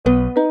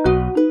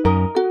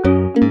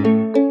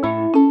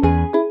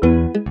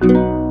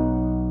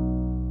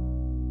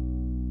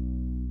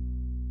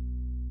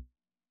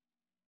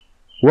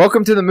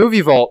Welcome to the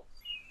movie vault.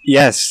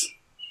 Yes,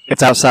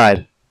 it's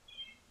outside.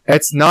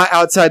 It's not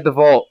outside the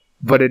vault,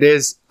 but it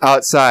is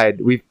outside.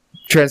 We've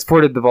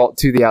transported the vault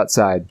to the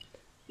outside.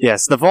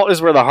 Yes, the vault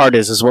is where the heart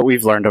is what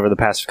we've learned over the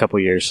past couple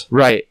years.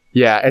 Right.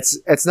 Yeah,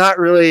 it's not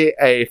really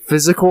a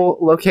physical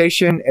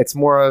location. It's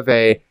more of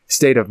a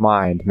state of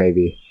mind,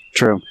 maybe.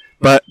 True.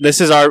 But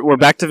we're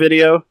back to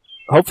video,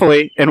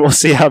 hopefully, and we'll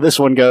see how this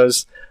one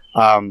goes.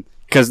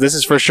 Because this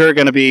is for sure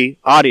going to be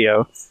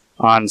audio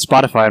on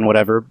Spotify and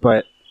whatever,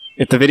 but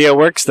if the video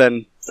works,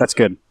 then that's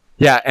good.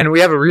 Yeah, and we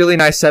have a really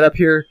nice setup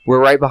here. We're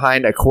right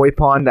behind a koi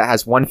pond that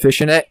has one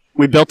fish in it.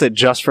 We built it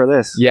just for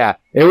this. Yeah,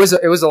 it was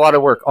a lot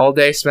of work. All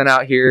day spent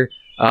out here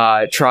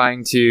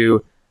trying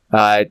to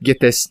get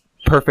this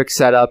perfect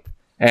setup,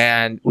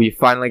 and we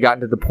finally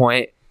gotten to the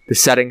point. The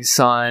setting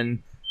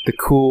sun, the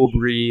cool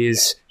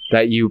breeze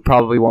that you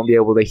probably won't be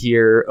able to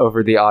hear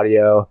over the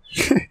audio.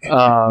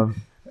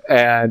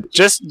 And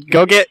just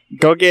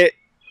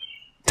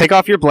take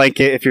off your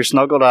blanket if you're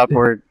snuggled up,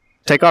 or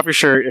take off your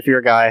shirt if you're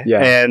a guy,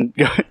 and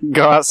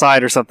go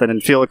outside or something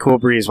and feel a cool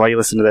breeze while you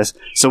listen to this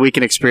so we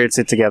can experience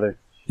it together.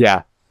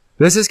 Yeah.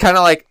 This is kind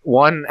of like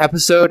one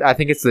episode. I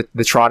think it's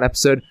the Tron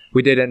episode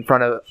we did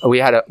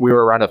we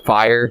were around a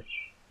fire,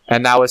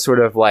 and that was sort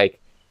of like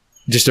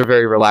just a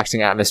very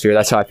relaxing atmosphere.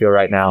 That's how I feel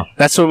right now.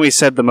 That's when we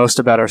said the most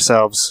about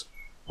ourselves.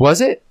 Was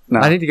it? No,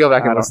 I need to go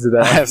back and listen to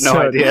that. I have no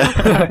idea.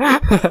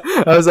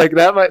 I was like,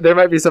 there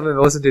might be something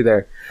to listen to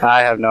there.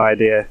 I have no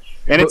idea.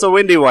 And it's a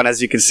windy one, as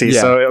you can see,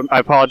 so I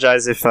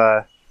apologize if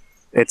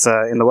it's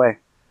in the way.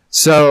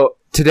 So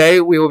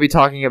today we will be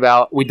talking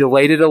about, we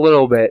delayed it a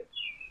little bit,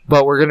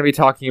 but we're going to be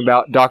talking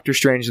about Doctor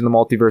Strange in the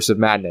Multiverse of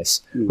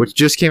Madness, which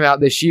just came out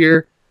this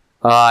year.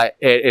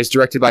 It is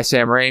directed by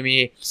Sam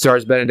Raimi,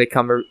 stars Benedict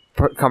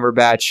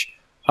Cumberbatch,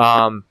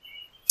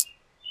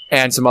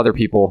 and some other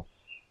people.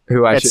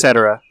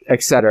 Etc.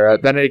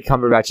 Benedict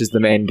Cumberbatch is the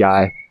main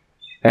guy.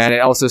 And it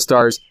also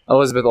stars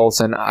Elizabeth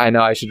Olsen. I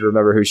know I should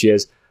remember who she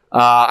is.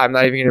 I'm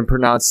not even going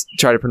to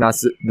try to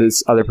pronounce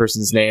this other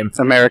person's name.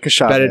 America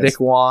Chavez. Benedict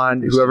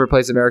Wong, whoever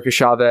plays America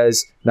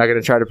Chavez. Not going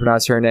to try to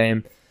pronounce her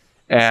name.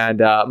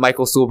 And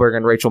Michael Stuhlbarg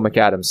and Rachel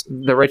McAdams.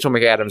 The Rachel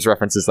McAdams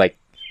reference is like,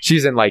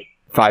 she's in like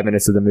 5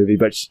 minutes of the movie,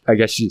 but I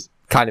guess she's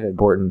kind of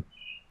important.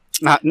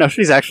 No,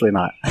 she's actually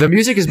not. The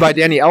music is by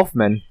Danny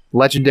Elfman,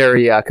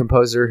 legendary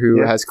composer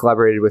who has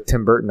collaborated with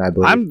Tim Burton, I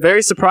believe. I'm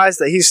very surprised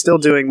that he's still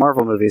doing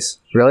Marvel movies.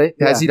 Really?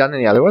 Yeah. Has he done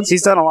any other ones?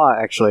 He's done a lot,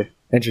 actually.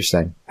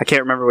 Interesting. I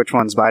can't remember which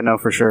ones, but I know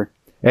for sure.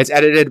 It's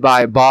edited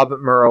by Bob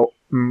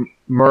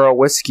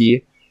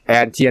Murawski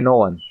and Tia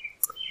Nolan.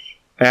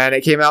 And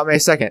it came out May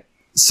 2nd.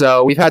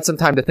 So we've had some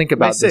time to think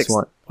about this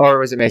one. Or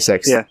was it May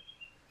 6th? Yeah.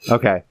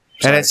 Okay.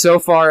 Sorry. And so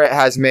far it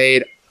has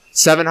made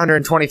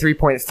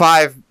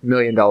 $723.5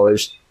 million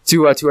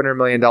to a $200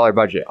 million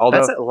budget. Although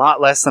that's a lot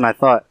less than I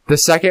thought. The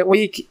second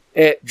week,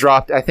 it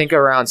dropped, I think,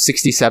 around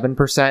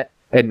 67%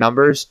 in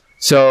numbers.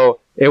 So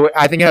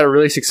I think it had a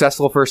really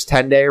successful first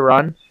 10-day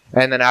run.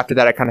 And then after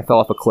that, it kind of fell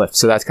off a cliff.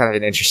 So that's kind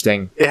of an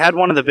interesting... It had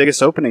one of the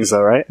biggest openings,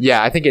 though, right?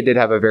 Yeah, I think it did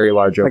have a very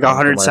large opening.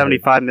 Like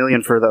 $175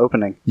 million for the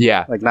opening.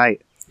 Yeah. Like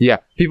night. Yeah.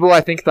 People,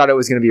 I think, thought it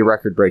was going to be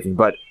record-breaking.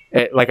 But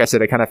like I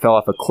said, it kind of fell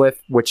off a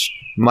cliff, which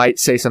might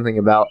say something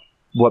about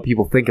what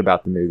people think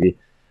about the movie.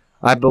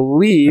 I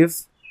believe...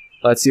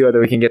 Let's see whether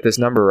we can get this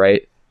number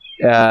right.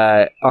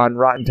 On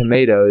Rotten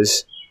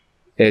Tomatoes,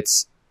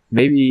 it's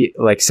maybe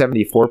like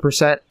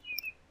 74%.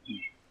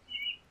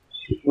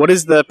 What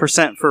is the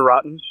percent for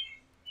Rotten?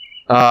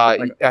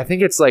 I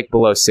think it's like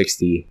below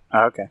 60.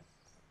 Oh, okay.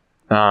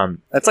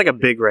 That's like a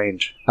big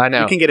range. I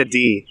know. You can get a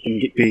D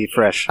and be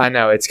fresh. I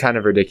know. It's kind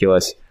of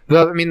ridiculous.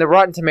 I mean, the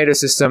Rotten Tomato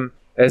system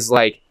is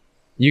like,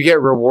 you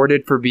get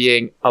rewarded for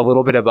being a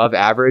little bit above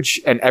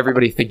average, and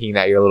everybody thinking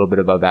that you're a little bit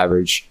above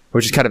average,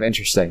 which is kind of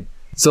interesting.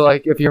 So,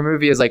 like, if your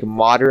movie is, like,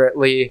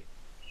 moderately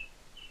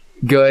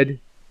good,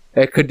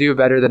 it could do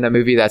better than a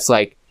movie that's,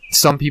 like,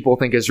 some people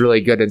think is really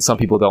good and some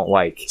people don't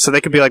like. So they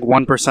could be, like,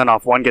 1%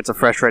 off. One gets a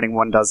fresh rating,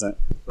 one doesn't.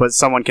 But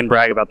someone can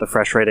brag about the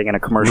fresh rating in a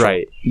commercial.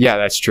 Right. Yeah,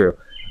 that's true.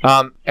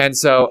 And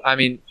so, I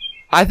mean,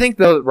 I think,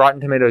 though,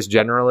 Rotten Tomatoes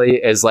generally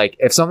is, like,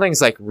 if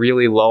something's, like,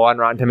 really low on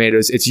Rotten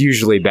Tomatoes, it's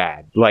usually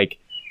bad. Like,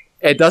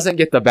 it doesn't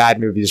get the bad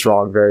movies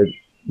wrong very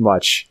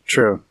much.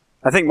 True.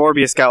 I think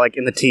Morbius got, like,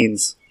 in the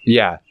teens.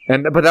 Yeah,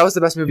 but that was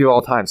the best movie of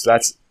all time, so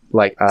that's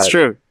like... it's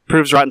true.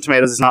 Proves Rotten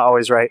Tomatoes is not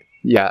always right.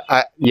 Yeah,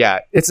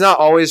 it's not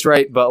always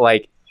right, but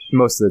like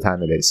most of the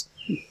time it is.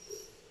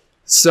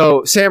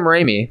 So Sam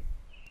Raimi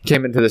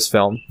came into this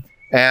film,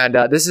 and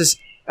this is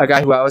a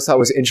guy who I always thought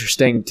was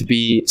interesting to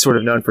be sort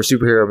of known for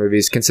superhero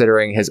movies,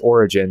 considering his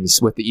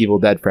origins with the Evil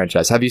Dead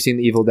franchise. Have you seen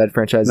the Evil Dead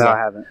franchise? No, I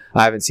haven't.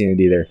 I haven't seen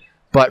it either.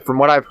 But from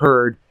what I've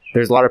heard,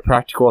 there's a lot of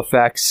practical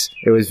effects.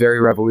 It was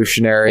very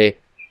revolutionary,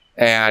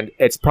 and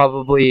it's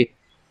probably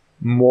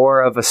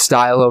more of a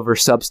style over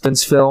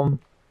substance film,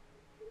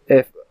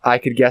 if I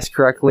could guess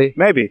correctly.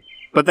 Maybe.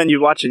 But then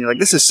you watch it and you're like,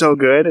 this is so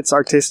good. It's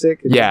artistic.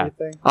 It's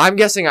everything. I'm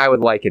guessing I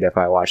would like it if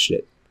I watched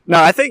it. No,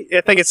 I think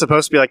it's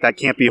supposed to be like that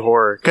campy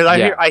horror. Because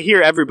I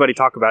hear everybody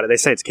talk about it. They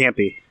say it's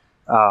campy.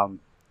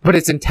 but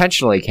it's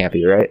intentionally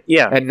campy, right?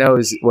 Yeah. And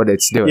knows what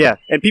it's doing. Yeah,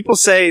 and people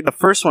say the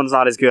first one's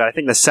not as good. I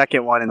think the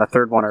second one and the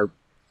third one are,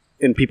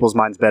 in people's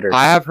minds, better.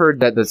 I have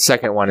heard that the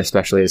second one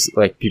especially is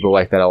like people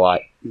like that a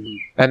lot. Mhm.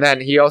 And then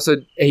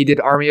he did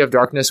Army of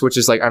Darkness, which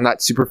is like I'm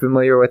not super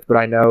familiar with, but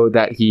I know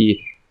that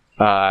he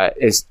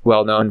is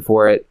well known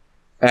for it.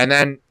 And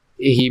then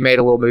he made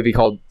a little movie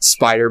called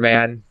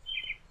Spider-Man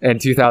in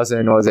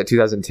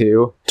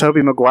 2002?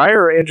 Tobey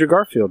Maguire or Andrew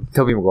Garfield?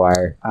 Tobey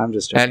Maguire. I'm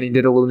just joking. And he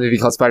did a little movie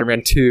called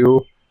Spider-Man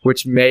 2,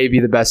 which may be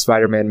the best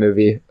Spider-Man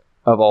movie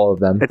of all of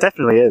them. It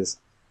definitely is.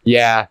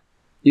 Yeah.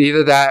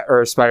 Either that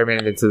or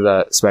Spider-Man Into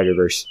the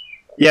Spider-Verse.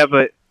 Yeah,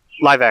 but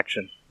live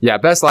action. Yeah,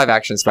 best live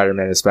action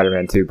Spider-Man is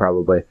Spider-Man 2,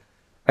 probably.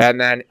 And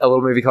then a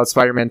little movie called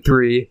Spider-Man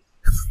 3,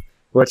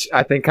 which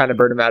I think kind of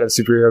burned him out of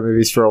superhero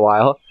movies for a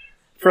while.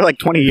 For like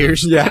 20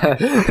 years. Yeah.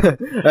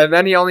 And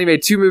then he only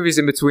made 2 movies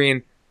in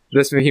between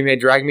this movie. He made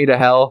Drag Me to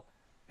Hell,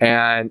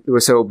 and it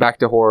was so back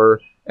to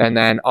horror, and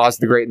then Oz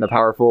the Great and the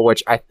Powerful,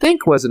 which I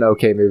think was an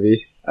okay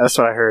movie. That's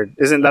what I heard.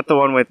 Isn't that the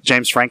one with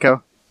James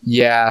Franco?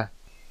 Yeah.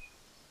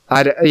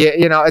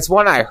 It's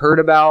one I heard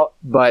about,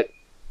 but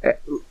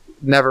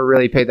never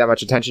really paid that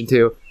much attention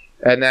to.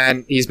 And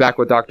then he's back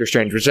with Doctor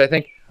Strange, which I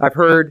think I've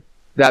heard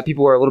that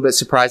people were a little bit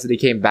surprised that he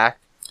came back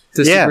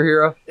to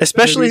superhero.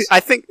 Especially, movies.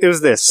 I think it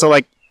was this. So,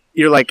 like,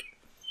 you're like,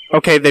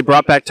 okay, they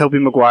brought back Tobey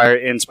Maguire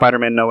in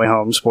Spider-Man No Way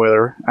Home,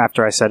 spoiler,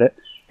 after I said it.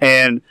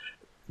 And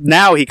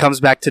now he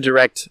comes back to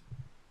direct,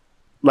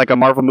 like, a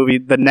Marvel movie,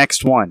 the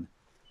next one.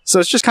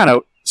 So it's just kind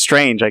of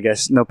strange, I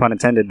guess, no pun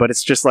intended, but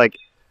it's just like,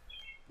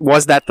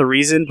 was that the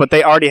reason? But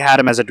they already had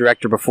him as a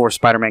director before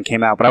Spider-Man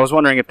came out. But I was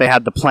wondering if they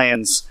had the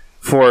plans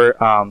for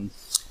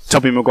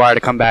Tobey Maguire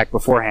to come back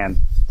beforehand.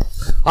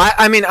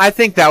 I mean, I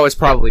think that was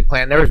probably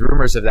planned. There was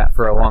rumors of that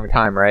for a long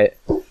time, right?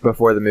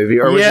 Before the movie.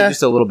 Or was it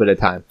just a little bit of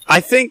time?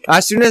 I think...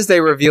 As soon as they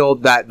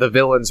revealed that the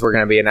villains were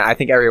going to be in it, I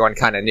think everyone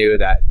kind of knew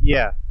that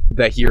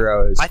the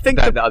heroes, I think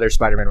that the other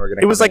Spider-Man were going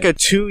to come in. It was like a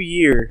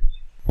 2-year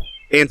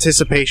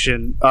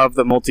anticipation of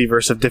the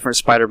multiverse of different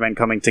Spider-Man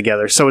coming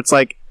together. So it's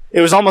like... It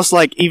was almost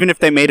like even if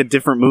they made a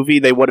different movie,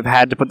 they would have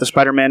had to put the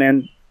Spider-Man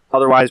in.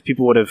 Otherwise,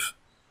 people would have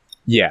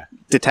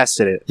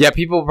detested it. Yeah,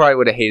 people probably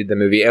would have hated the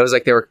movie. It was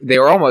like they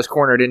were almost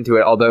cornered into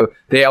it, although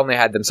they only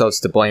had themselves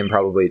to blame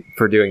probably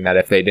for doing that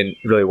if they didn't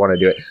really want to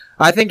do it.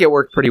 I think it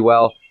worked pretty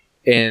well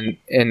in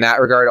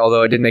that regard,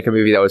 although it did make a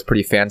movie that was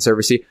pretty fan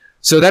servicey.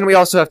 So then we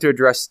also have to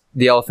address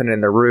the elephant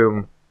in the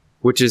room,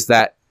 which is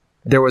that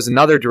there was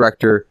another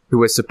director who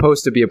was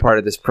supposed to be a part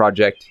of this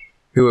project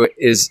who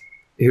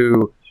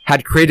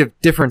had creative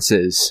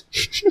differences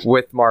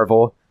with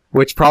Marvel,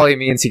 which probably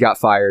means he got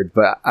fired,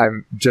 but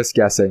I'm just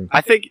guessing.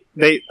 I think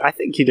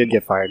he did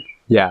get fired.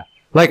 Yeah.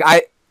 Like,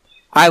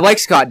 I like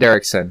Scott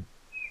Derickson.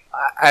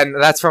 And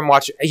that's from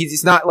watching...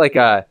 He's not like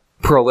a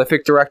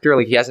prolific director.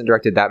 Like, he hasn't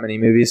directed that many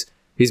movies.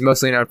 He's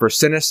mostly known for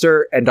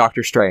Sinister and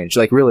Doctor Strange.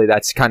 Like, really,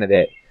 that's kind of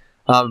it.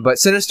 But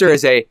Sinister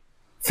is a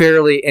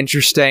fairly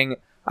interesting...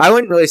 I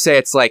wouldn't really say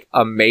it's, like,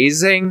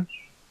 amazing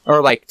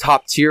or, like,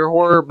 top-tier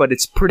horror, but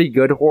it's pretty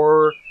good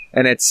horror.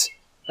 And it's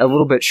a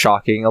little bit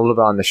shocking, a little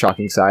bit on the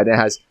shocking side. It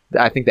has,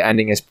 I think the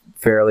ending is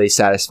fairly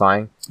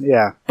satisfying.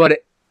 Yeah.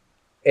 But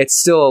it's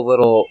still a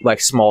little,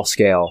 like, small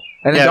scale.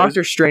 And then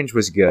Doctor Strange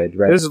was good,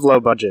 right? It was low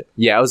budget.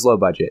 Yeah, it was low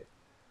budget.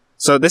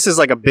 So this is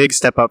like a big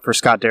step up for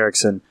Scott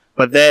Derickson.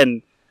 But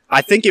then,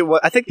 I think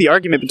the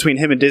argument between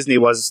him and Disney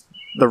was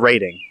the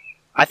rating.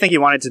 I think he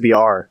wanted it to be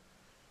R.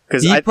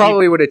 He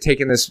probably would have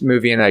taken this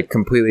movie in a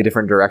completely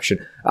different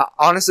direction.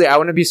 Honestly, I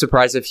wouldn't be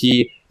surprised if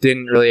he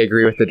didn't really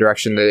agree with the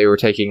direction that they were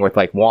taking with,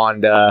 like,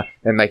 Wanda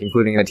and, like,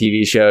 including the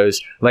TV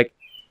shows. Like,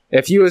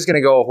 if he was going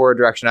to go a horror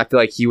direction, I feel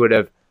like he would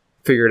have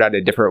figured out a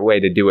different way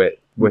to do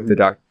it with the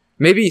doc.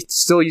 Maybe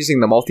still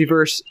using the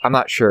multiverse. I'm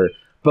not sure.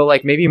 But,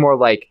 like, maybe more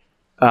like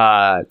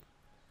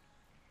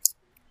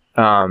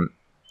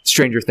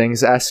Stranger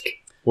Things-esque,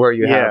 where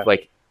you have,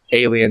 like,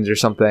 aliens or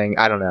something.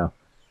 I don't know.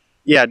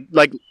 Yeah,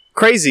 like,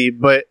 crazy,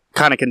 but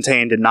kind of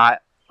contained and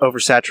not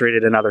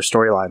oversaturated in other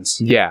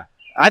storylines. Yeah.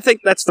 I think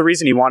that's the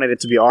reason he wanted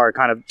it to be R,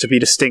 kind of to be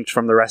distinct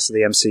from the rest of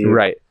the MCU.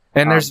 Right.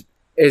 And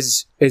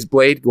is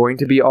Blade going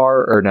to be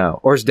R or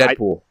no? Or is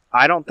Deadpool?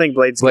 I don't think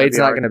Blade's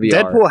not going to be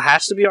R. Deadpool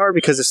has to be R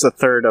because it's the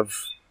third of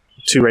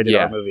 2 rated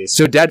R movies.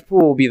 So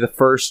Deadpool will be the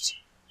first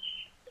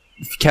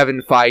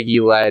Kevin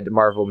Feige-led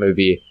Marvel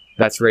movie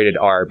that's rated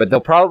R. But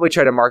they'll probably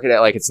try to market it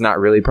like it's not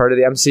really part of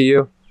the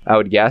MCU, I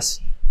would guess.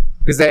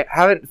 Because they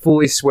haven't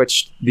fully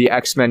switched the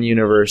X-Men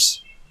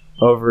universe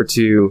over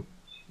to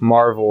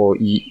Marvel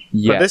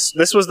yet. But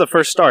this was the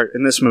first start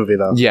in this movie,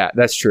 though. Yeah,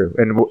 that's true.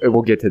 And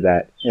we'll get to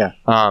that. Yeah.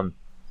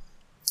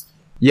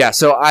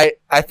 So I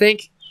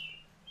think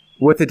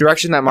with the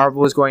direction that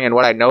Marvel was going and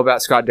what I know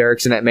about Scott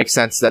Derickson, it makes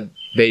sense that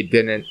they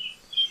didn't...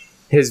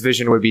 His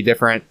vision would be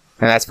different.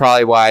 And that's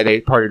probably why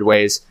they parted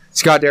ways.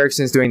 Scott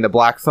Derrickson's doing The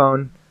Black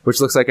Phone, which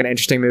looks like an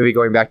interesting movie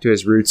going back to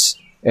his roots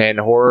in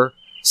horror.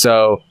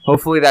 So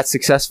hopefully that's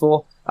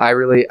successful. I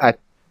read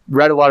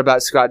a lot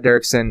about Scott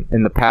Derickson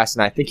in the past,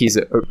 and I think he's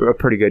a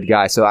pretty good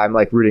guy. So I'm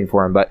like rooting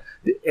for him. But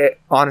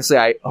honestly,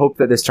 I hope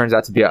that this turns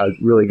out to be a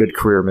really good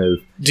career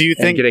move. Do you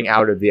think getting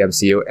out of the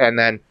MCU? And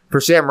then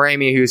for Sam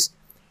Raimi, who's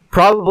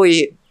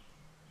probably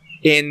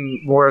in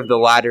more of the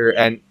latter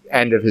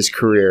end of his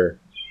career,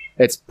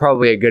 it's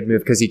probably a good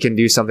move because he can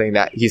do something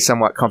that he's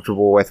somewhat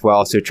comfortable with while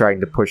also trying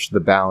to push the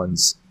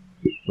bounds,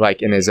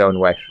 like in his own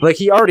way. Like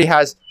he already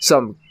has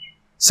some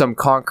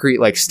concrete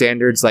like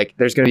standards. Like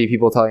there's going to be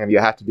people telling him you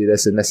have to do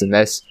this and this and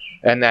this,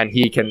 and then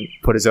he can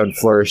put his own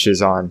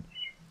flourishes on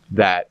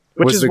that.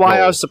 Which is why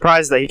I was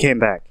surprised that he came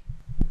back,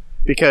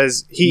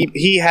 because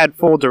he had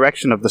full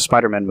direction of the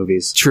Spider-Man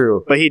movies.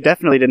 True, but he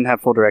definitely didn't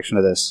have full direction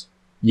of this.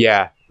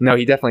 Yeah, no,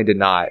 he definitely did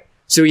not.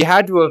 So he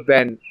had to have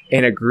been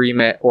in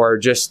agreement or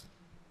just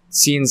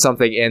seen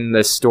something in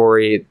the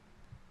story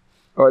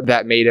or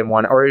that made him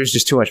want, or it was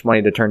just too much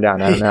money to turn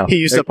down. I don't know. He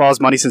used up all his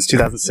money since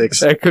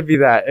 2006. It could be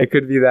that. It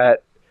could be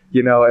that,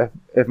 you know,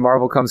 if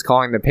Marvel comes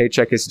calling, the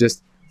paycheck is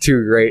just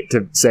too great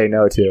to say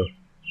no to.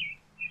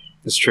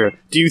 It's true.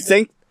 Do you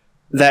think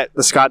that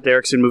the Scott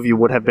Derickson movie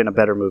would have been a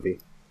better movie?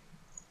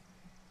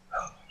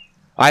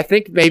 I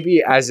think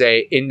maybe as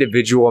a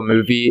individual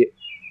movie,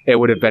 it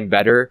would have been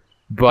better,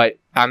 but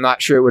I'm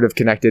not sure it would have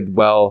connected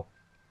well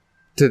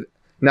to...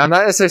 Now, I'm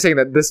not necessarily saying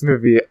that this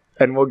movie,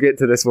 and we'll get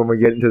to this when we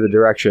get into the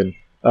direction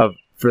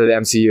for the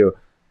MCU,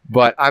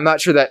 but I'm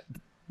not sure that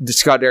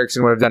Scott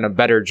Derickson would have done a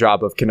better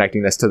job of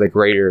connecting this to the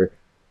greater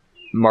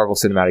Marvel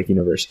Cinematic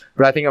Universe.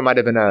 But I think it might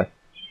have been a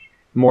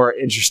more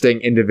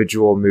interesting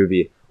individual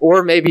movie.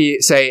 Or maybe,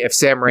 say, if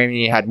Sam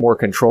Raimi had more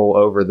control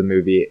over the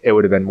movie, it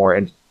would have been more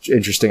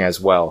interesting as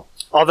well.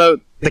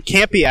 Although, the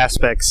campy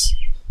aspects...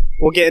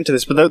 We'll get into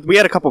this, but we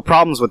had a couple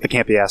problems with the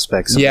campy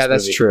aspects. Yeah,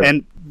 that's true.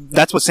 And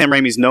that's what Sam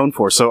Raimi's known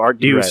for. So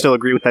do you still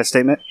agree with that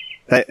statement?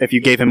 That if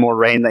you gave him more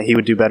reign, that he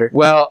would do better?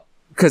 Well,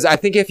 because I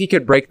think if he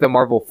could break the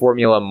Marvel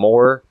formula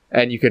more,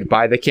 and you could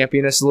buy the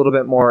campiness a little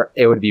bit more,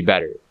 it would be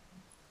better.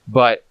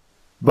 But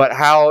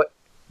how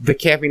the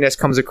campiness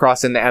comes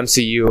across in the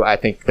MCU, I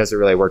think doesn't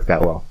really work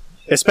that well.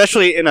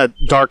 Especially in a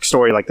dark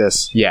story like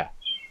this. Yeah.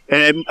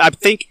 And I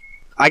think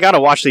I gotta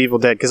watch The Evil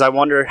Dead, because I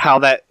wonder how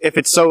that, if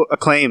it's so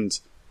acclaimed,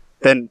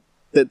 then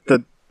the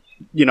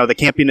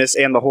campiness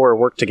and the horror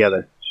work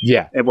together.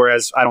 Yeah. And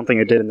whereas I don't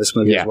think it did in this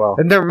movie as well.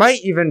 And there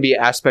might even be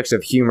aspects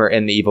of humor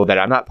in The Evil Dead.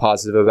 I'm not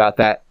positive about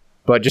that,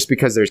 but just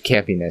because there's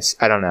campiness,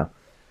 I don't know.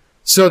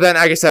 So then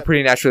I guess that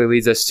pretty naturally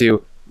leads us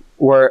to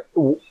what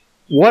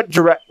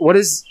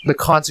is the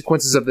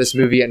consequences of this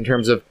movie in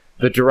terms of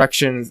the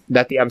direction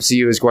that the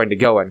MCU is going to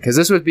go in? Because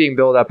this was being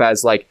built up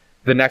as like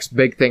the next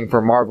big thing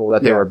for Marvel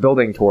that they were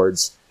building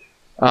towards.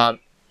 Do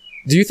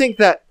you think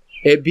that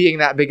it being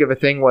that big of a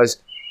thing was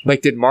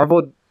like, did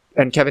Marvel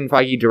and Kevin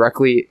Feige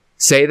directly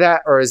say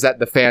that, or is that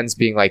the fans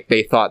being like,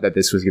 they thought that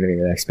this was going to be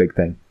the next big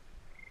thing?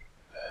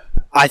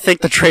 I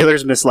think the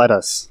trailers misled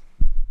us.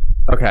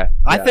 Okay.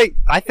 I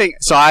think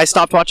so. I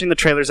stopped watching the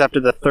trailers after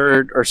the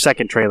third or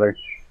second trailer,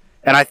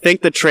 and I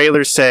think the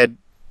trailers said,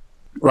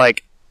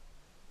 like,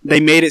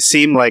 they made it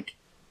seem like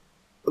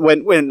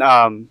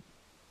so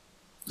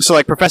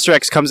like Professor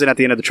X comes in at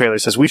the end of the trailer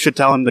and says, we should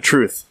tell him the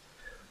truth.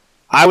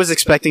 I was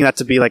expecting that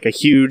to be like a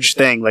huge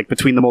thing, like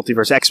between the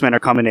multiverse, X-Men are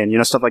coming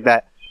in, stuff like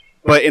that.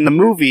 But in the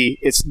movie,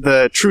 it's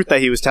the truth that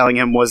he was telling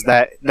him was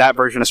that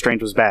version of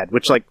Strange was bad,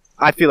 which like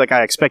I feel like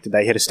I expected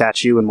that. He hit a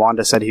statue and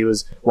Wanda said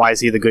why is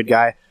he the good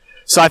guy?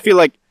 So I feel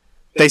like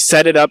they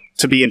set it up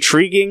to be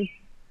intriguing,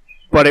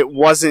 but it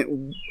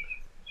wasn't,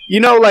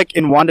 like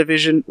in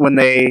WandaVision when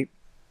they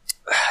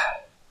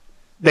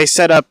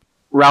set up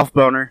Ralph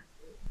Bohner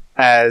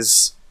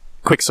as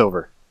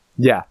Quicksilver.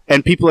 Yeah.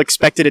 And people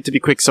expected it to be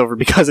Quicksilver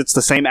because it's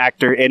the same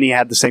actor and he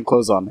had the same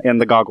clothes on and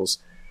the goggles.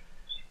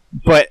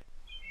 But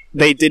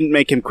they didn't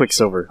make him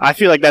Quicksilver. I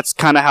feel like that's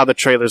kind of how the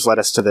trailers led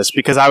us to this,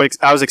 because I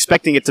was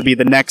expecting it to be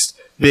the next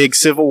big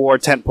Civil War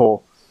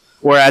tentpole,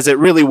 whereas it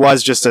really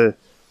was just a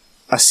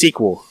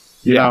sequel,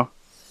 you know?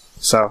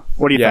 So,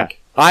 what do you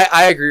think?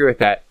 I agree with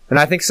that. And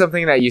I think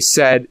something that you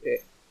said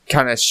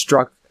kind of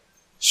struck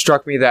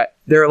me, that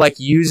they're like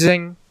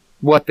using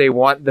what they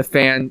want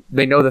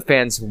they know the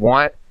fans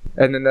want,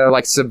 and then they're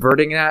like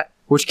subverting that,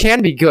 which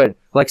can be good.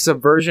 Like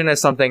subversion is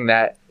something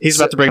that... He's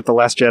about to bring up The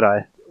Last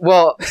Jedi.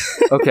 Well,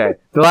 okay.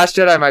 The Last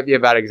Jedi might be a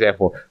bad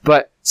example,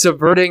 but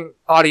subverting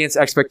audience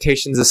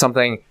expectations is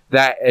something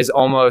that is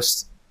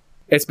almost...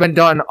 It's been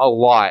done a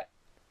lot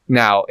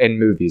now in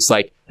movies.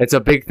 Like, it's a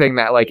big thing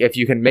that, like, if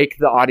you can make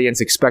the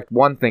audience expect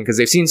one thing, because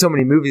they've seen so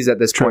many movies at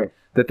this point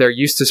that they're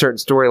used to certain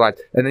storylines,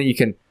 and then you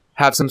can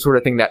have some sort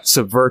of thing that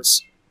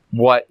subverts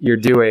what you're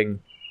doing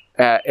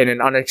in an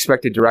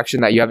unexpected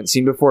direction that you haven't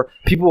seen before.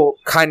 People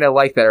kind of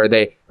like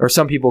that, or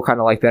some people kind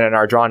of like that and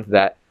are drawn to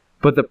that.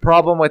 But the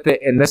problem with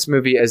it in this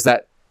movie is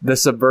that the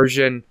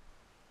subversion,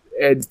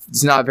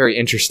 it's not very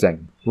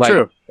interesting. Like,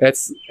 True.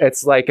 It's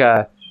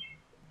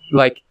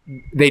like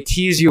they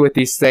tease you with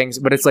these things,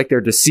 but it's like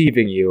they're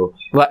deceiving you.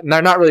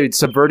 They're not really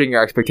subverting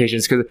your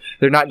expectations, because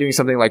they're not doing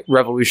something like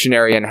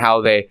revolutionary in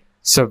how they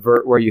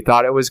subvert where you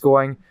thought it was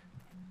going.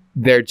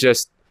 They're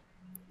just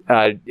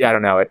I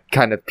don't know, it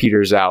kind of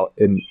peters out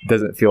and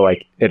doesn't feel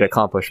like it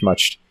accomplished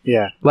much.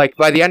 Yeah. Like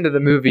by the end of the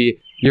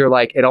movie, you're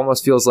like, it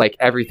almost feels like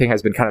everything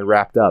has been kind of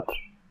wrapped up,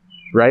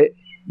 right?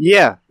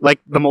 Yeah, like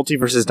the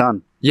multiverse is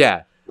done.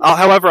 Yeah.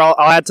 However, I'll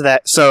add to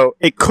that. So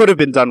it could have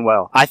been done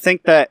well. I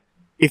think that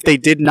if they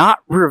did not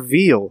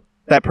reveal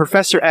that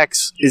Professor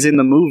X is in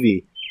the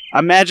movie,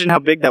 imagine how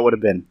big that would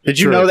have been. Did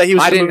you know that he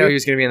was? I in the didn't know movie? he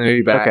was going to be in the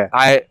movie, but Okay.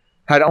 I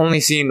had only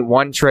seen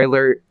one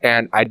trailer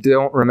and I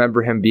don't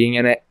remember him being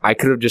in it. I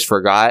could have just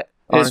forgot.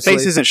 His Honestly.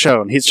 face isn't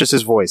shown. He's just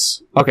his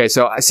voice. Okay,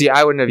 so see,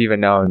 I wouldn't have even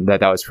known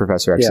that was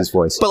Professor X's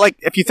voice. But like,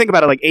 if you think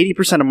about it, like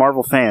 80% of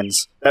Marvel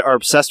fans that are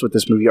obsessed with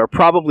this movie are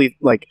probably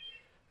like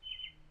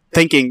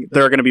thinking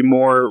there are going to be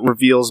more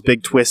reveals,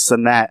 big twists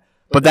than that.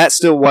 But that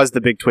still was the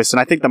big twist, and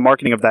I think the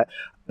marketing of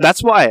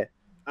that's why.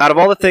 Out of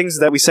all the things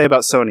that we say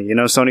about Sony,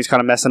 Sony's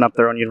kind of messing up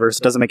their own universe.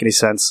 It doesn't make any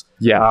sense.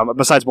 Yeah.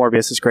 Besides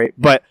Morbius, it's great,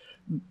 but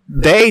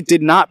they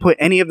did not put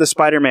any of the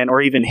Spider-Man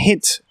or even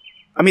hint.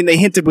 I mean, they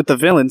hinted with the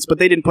villains, but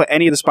they didn't put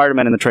any of the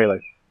Spider-Man in the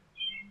trailer.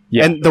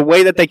 Yeah. And the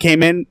way that they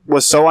came in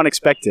was so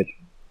unexpected,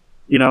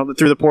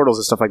 through the portals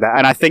and stuff like that.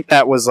 And I think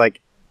that was like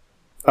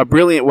a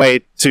brilliant way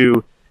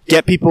to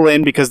get people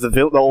in because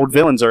the old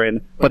villains are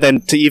in, but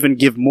then to even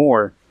give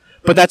more.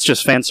 But that's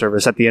just fan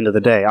service at the end of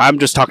the day. I'm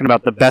just talking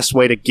about the best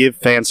way to give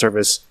fan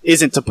service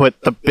isn't to put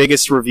the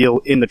biggest reveal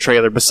in the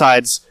trailer,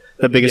 besides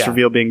the biggest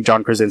reveal being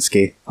John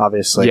Krasinski,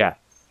 obviously. Yeah.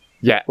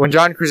 Yeah. When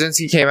John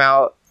Krasinski came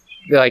out,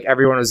 like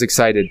everyone was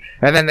excited.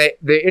 And then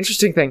the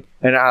interesting thing,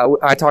 and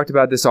I talked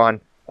about this so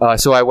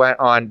I went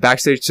on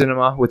Backstage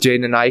Cinema with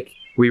Jaden and Ike.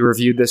 We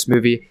reviewed this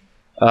movie.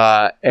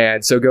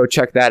 And so go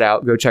check that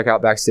out. Go check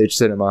out Backstage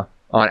Cinema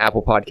on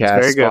Apple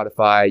Podcasts,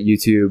 Spotify,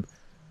 YouTube.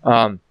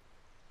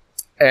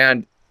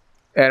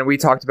 And we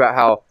talked about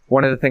how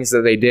one of the things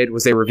that they did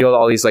was they revealed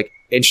all these like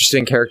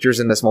interesting characters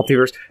in this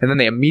multiverse, and then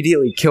they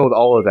immediately killed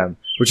all of them,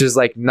 which is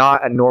like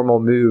not a normal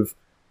move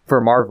for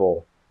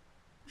Marvel.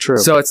 True.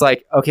 So it's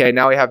like, okay,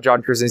 now we have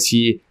John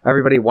Krasinski.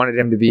 Everybody wanted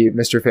him to be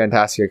Mr.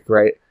 Fantastic,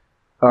 right?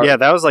 Yeah,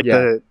 that was like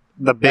the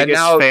biggest and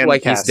now, fan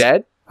like cast. He's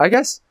dead, I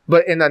guess.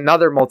 But in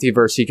another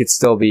multiverse, he could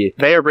still be.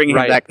 They are bringing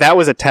him back. That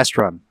was a test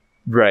run.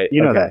 Right.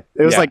 You know that.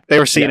 It was like they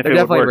were seeing if it would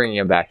definitely work. bringing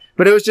him back.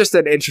 But it was just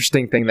an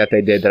interesting thing that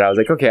they did that I was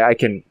like, okay, I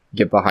can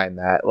get behind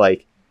that.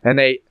 Like, and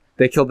they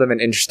killed them in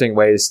interesting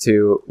ways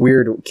too.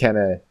 Weird kind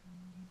of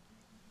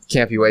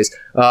campy ways.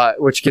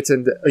 Which gets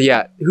into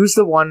who's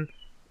the one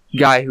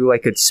guy who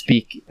like could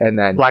speak and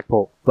then Black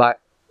Bolt. Black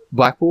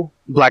Bolt.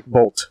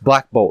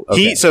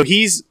 Okay.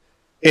 He's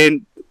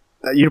in.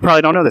 You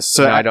probably don't know this.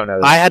 So no, I don't know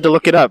this. I had to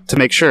look it up to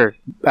make sure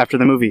after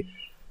the movie,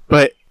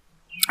 but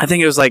I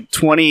think it was like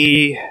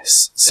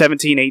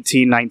 2017,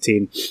 18,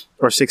 19,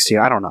 or 16.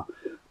 I don't know.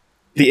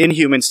 The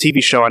Inhumans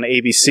TV show on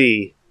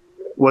ABC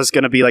was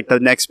going to be like the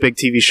next big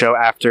TV show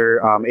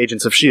after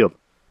Agents of S.H.I.E.L.D.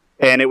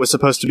 And it was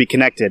supposed to be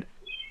connected.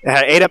 It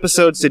had 8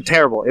 episodes, did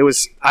terrible.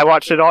 I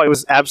watched it all. It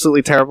was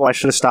absolutely terrible. I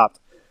should have stopped.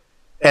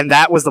 And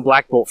that was the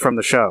Black Bolt from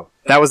the show.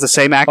 That was the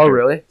same actor. Oh,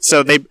 really?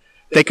 So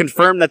they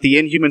confirmed that the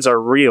Inhumans are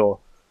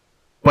real,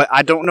 but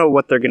I don't know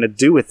what they're going to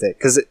do with it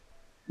because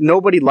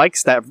nobody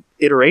likes that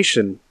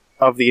iteration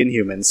of the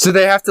Inhumans. So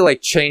they have to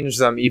like change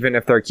them even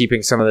if they're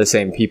keeping some of the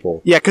same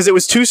people. Yeah, because it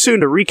was too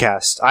soon to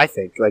recast, I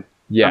think.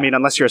 Yeah. I mean,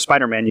 unless you're a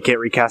Spider-Man, you can't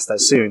recast that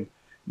soon.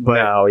 But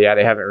no, yeah,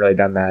 they haven't really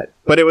done that.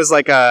 But it was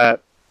like a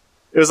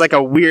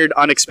weird,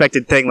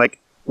 unexpected thing. Like,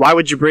 why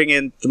would you bring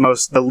in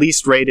the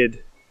least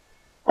rated?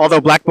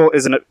 Although Black Bolt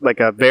isn't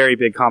a very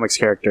big comics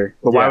character,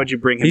 but why would you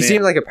bring him in? He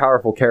seemed like a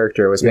powerful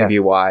character. Was maybe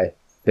why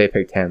they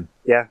picked him.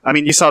 Yeah, I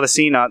mean, you saw the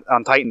scene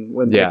on Titan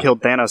when they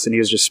killed Thanos, and he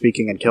was just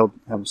speaking and killed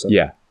him. So.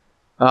 Yeah.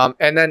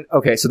 And then,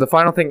 okay, so the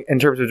final thing in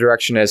terms of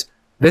direction is,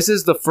 this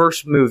is the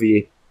first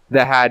movie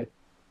that had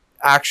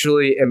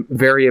actually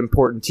very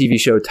important TV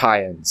show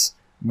tie-ins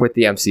with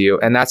the MCU,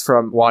 and that's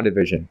from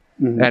WandaVision.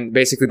 Mm-hmm. And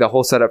basically the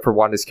whole setup for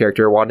Wanda's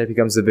character, Wanda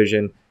becomes the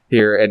Vision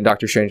here in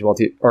Doctor Strange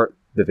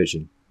the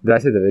Vision. Did I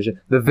say the Vision?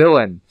 The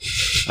villain.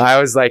 I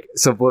was like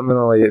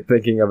subliminally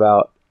thinking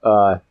about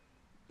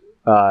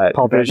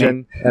Paul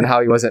Vision and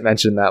how he wasn't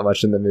mentioned that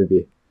much in the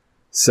movie.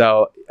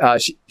 So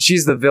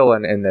she's the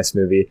villain in this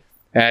movie.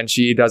 And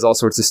she does all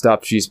sorts of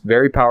stuff. She's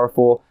very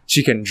powerful.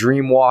 She can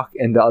dream walk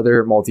into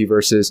other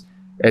multiverses.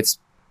 It's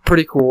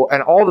pretty cool.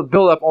 And all the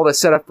build up, all the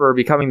setup for her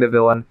becoming the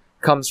villain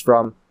comes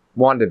from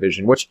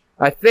WandaVision, which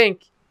I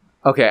think,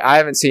 okay, I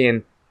haven't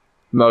seen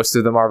most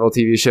of the Marvel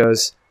TV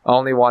shows,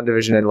 only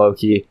WandaVision and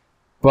Loki,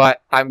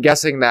 but I'm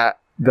guessing that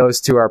those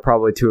two are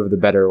probably two of the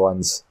better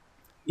ones.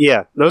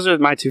 Yeah, those are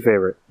my 2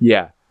 favorite.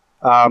 Yeah.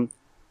 But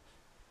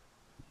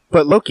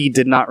Loki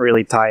did not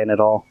really tie in at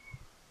all.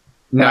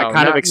 No, I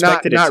kind of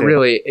expected it to. Not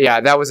really.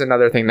 Yeah, that was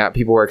another thing that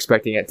people were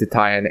expecting it to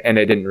tie in, and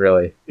it didn't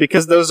really.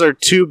 Because those are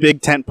 2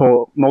 big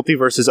tentpole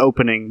multiverses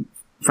opening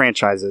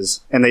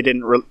franchises, and they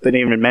didn't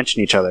even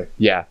mention each other.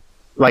 Yeah.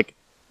 Like,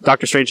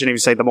 Doctor Strange didn't even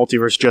say the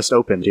multiverse just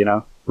opened,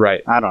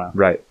 Right. I don't know.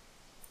 Right.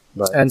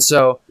 But. And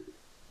so,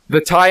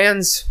 the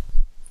tie-ins,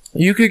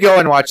 you could go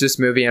and watch this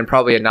movie and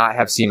probably not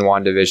have seen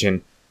WandaVision,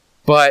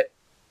 but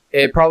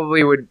it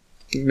probably would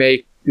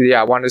make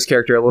Wanda's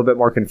character a little bit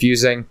more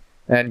confusing,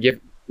 and give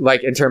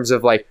like in terms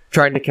of like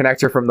trying to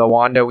connect her from the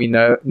Wanda we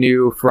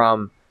knew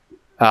from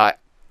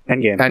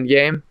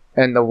Endgame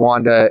and the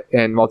Wanda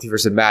in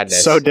Multiverse of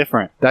Madness. So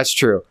different. That's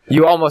true.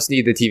 You almost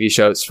need the TV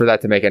shows for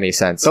that to make any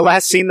sense. The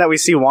last scene that we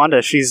see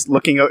Wanda, she's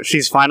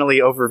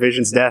finally over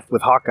Vision's death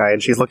with Hawkeye,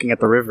 and she's looking at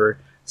the river,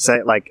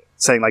 saying like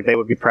they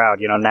would be proud,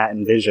 Nat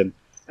and Vision.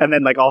 And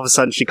then like all of a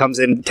sudden she comes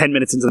in 10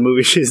 minutes into the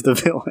movie, she's the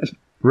villain.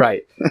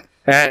 Right.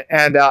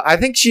 and I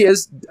think she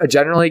is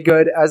generally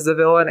good as the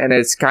villain, and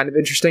it's kind of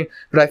interesting,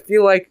 but I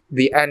feel like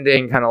the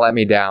ending kind of let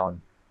me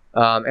down.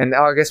 And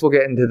now I guess we'll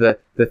get into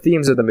the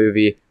themes of the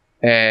movie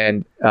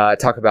and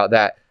talk about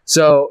that.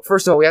 So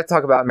first of all, we have to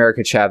talk about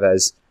America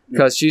Chavez,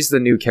 because she's the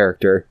new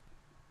character,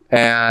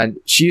 and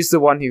she's the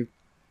one who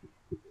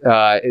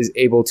is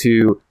able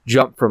to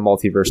jump from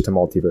multiverse to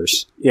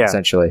multiverse,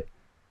 essentially.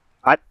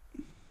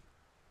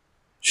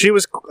 She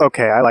was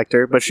okay, I liked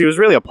her, but she was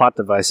really a plot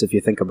device if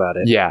you think about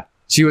it. Yeah,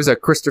 she was a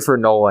Christopher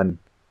Nolan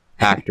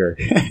actor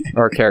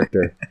or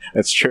character.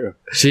 That's true.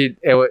 She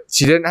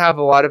didn't have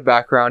a lot of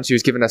background. She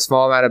was given a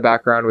small amount of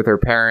background with her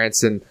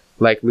parents and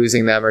like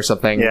losing them or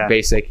something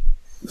basic.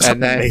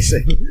 And then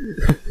basic.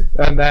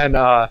 and then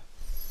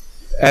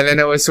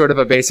it was sort of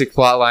a basic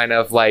plot line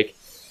of like,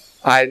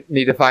 I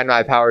need to find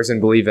my powers and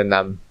believe in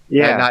them.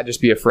 Yeah. And not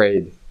just be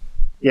afraid.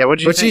 Yeah,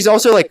 what'd you think? But she's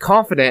also like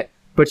confident,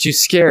 but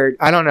she's scared.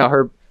 I don't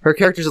know. Her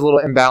character's a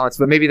little imbalanced,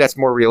 but maybe that's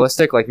more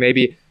realistic. Like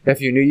maybe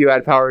if you knew you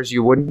had powers,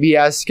 you wouldn't be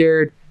as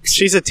scared.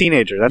 She's a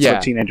teenager. That's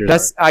what teenagers are.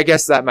 I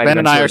guess that might Ben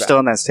and I are still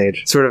in that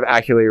stage. Sort of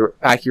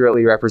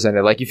accurately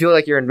represented. Like you feel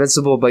like you're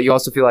invincible, but you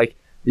also feel like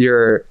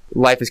your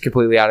life is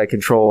completely out of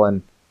control,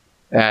 and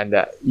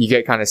you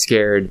get kind of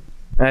scared.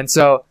 And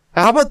so,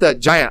 how about the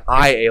giant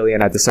eye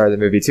alien at the start of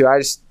the movie too?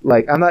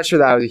 I'm not sure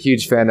that I was a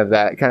huge fan of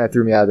that. It kind of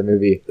threw me out of the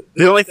movie.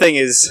 The only thing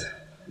is,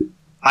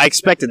 I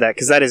expected that,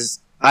 because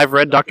I've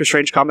read Doctor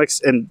Strange comics,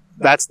 and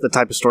that's the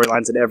type of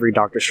storylines in every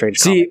Doctor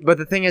Strange comic. But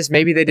the thing is,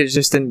 maybe they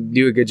just didn't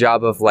do a good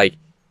job of like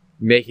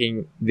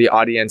making the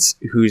audience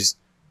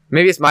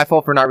maybe it's my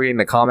fault for not reading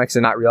the comics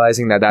and not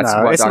realizing that's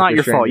what it's Doctor not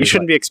your Strange fault. You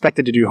shouldn't be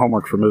expected to do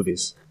homework for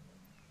movies.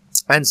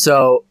 And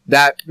so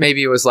that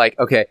maybe was like,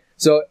 okay,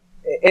 so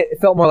it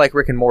felt more like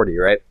Rick and Morty,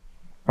 right?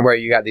 Where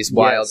you got these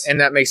wild, and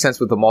that makes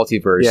sense with the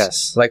multiverse.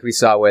 Yes. Like we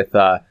saw with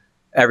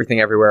Everything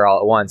Everywhere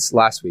All at Once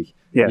last week.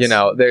 Yes.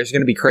 There's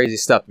going to be crazy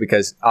stuff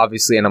because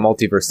obviously in a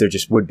multiverse there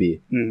just would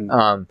be.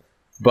 Mm-hmm.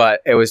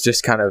 But it was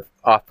just kind of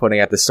off-putting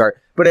at the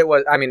start. But it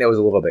was a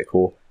little bit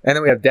cool. And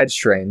then we have Dead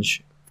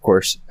Strange, of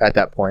course, at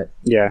that point.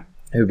 Yeah.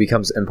 Who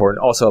becomes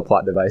important. Also a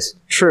plot device.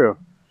 True.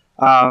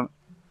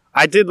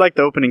 I did like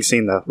the opening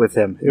scene, though, with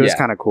him. It was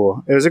kind of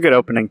cool. It was a good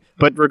opening.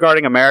 But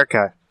regarding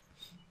America,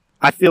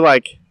 I feel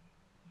like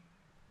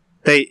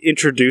they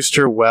introduced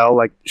her well.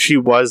 Like, she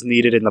was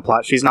needed in the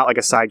plot. She's not like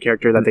a side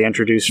character that they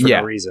introduced for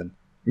no reason.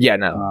 Yeah,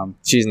 no.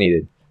 She's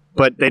needed.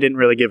 But they didn't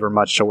really give her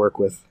much to work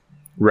with.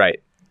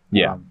 Right.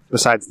 Yeah.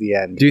 Besides the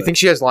end. Do you think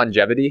she has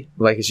longevity?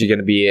 Like, is she going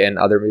to be in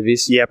other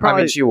movies? Yeah,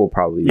 probably. I mean, she will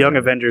probably. Young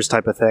Avengers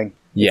type of thing.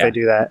 Yeah. If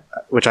they do that,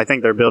 which I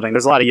think they're building.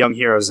 There's a lot of young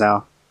heroes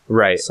now.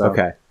 Right. So.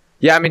 Okay.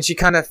 Yeah, I mean, she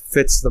kind of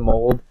fits the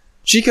mold.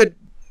 She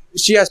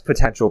has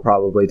potential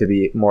probably to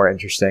be more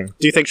interesting.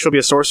 Do you think she'll be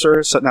a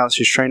sorcerer now that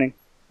she's training?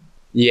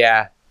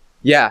 Yeah.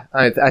 Yeah,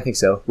 I think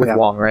so. With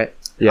Wong, right?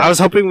 Yeah. I was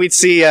hoping we'd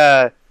see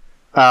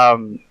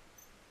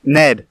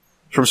Ned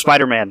from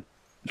Spider-Man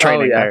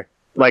training there.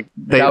 Like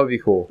that would be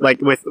cool. Like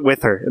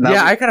with her.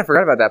 I kind of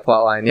forgot about that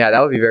plot line. Yeah, that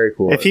would be very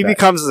cool. If he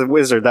becomes a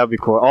wizard, that would be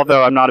cool.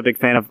 Although I'm not a big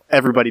fan of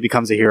everybody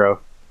becomes a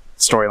hero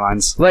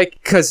storylines. Like,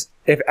 because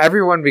if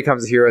everyone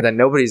becomes a hero, then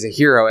nobody's a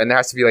hero, and there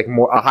has to be like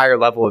a higher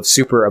level of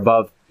super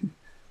above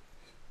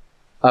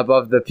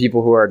the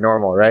people who are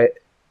normal, right?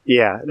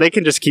 Yeah, they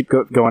can just keep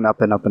going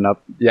up and up and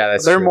up. Yeah,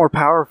 they're more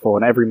powerful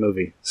in every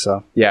movie.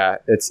 So yeah,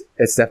 it's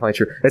definitely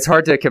true. It's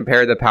hard to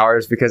compare the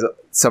powers because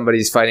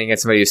somebody's fighting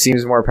against somebody who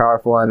seems more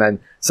powerful, and then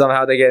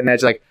somehow they get an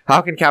edge. Like,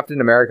 how can Captain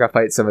America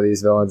fight some of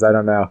these villains? I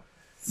don't know.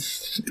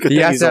 He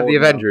has to have the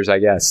Avengers, I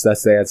guess.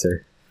 That's the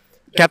answer.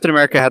 Captain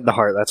America had the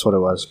heart. That's what it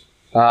was.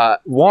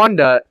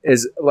 Wanda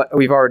is.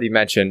 We've already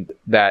mentioned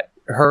that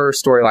her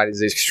storyline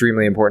is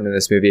extremely important in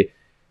this movie,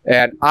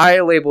 and I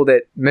labeled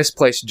it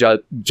misplaced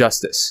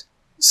justice.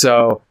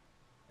 So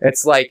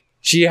it's like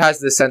she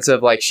has this sense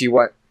of like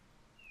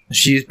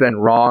she's been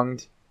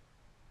wronged.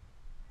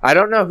 I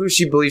don't know who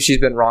she believes she's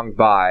been wronged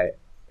by.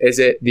 Is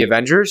it the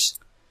Avengers?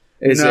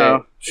 She's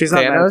not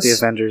mad at the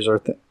Avengers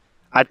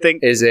I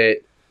think is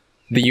it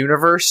the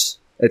universe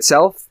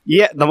itself?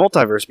 Yeah, the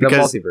multiverse.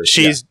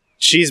 Because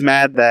she's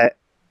mad that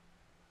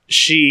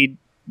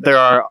there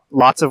are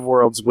lots of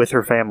worlds with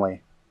her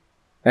family.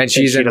 And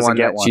she's in one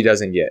that she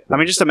doesn't get. I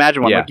mean, just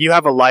imagine one. Yeah. Like, you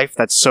have a life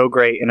that's so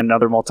great in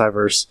another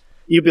multiverse.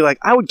 You'd be like,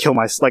 I would kill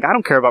myself. Like, I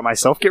don't care about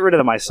myself. Get rid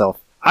of myself.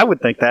 I would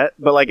think that.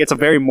 But, like, it's a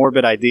very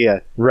morbid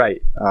idea.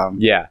 Right.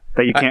 Yeah.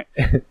 That you can't...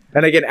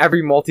 And again,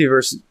 every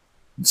multiverse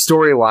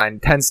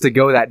storyline tends to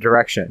go that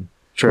direction.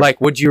 True.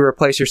 Like, would you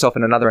replace yourself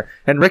in another one?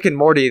 And Rick and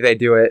Morty, they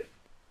do it.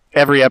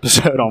 Every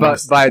episode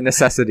almost. By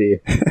necessity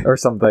or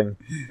something.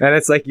 And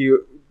it's like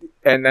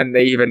and then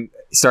they even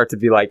start to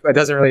be like, it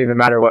doesn't really even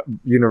matter what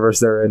universe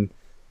they're in,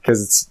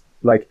 because it's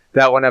like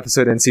that one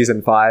episode in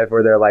season 5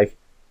 where they're like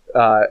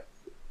like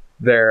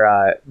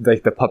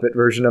the puppet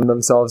version of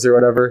themselves or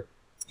whatever.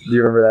 Do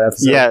you remember that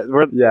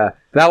episode? Yeah,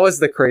 that was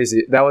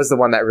the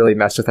one that really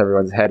messed with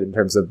everyone's head in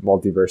terms of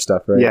multiverse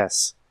stuff, right?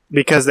 Yes,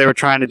 because they were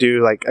trying to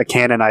do like a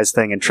canonized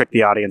thing and trick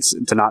the audience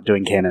into not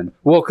doing canon.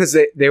 Well, because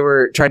they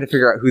were trying to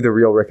figure out who the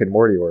real Rick and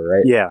Morty were,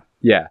 right?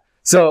 Yeah.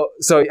 So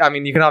I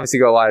mean, you can obviously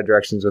go a lot of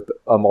directions with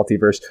a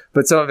multiverse,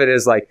 but some of it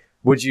is like,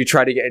 would you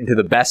try to get into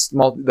the best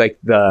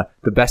the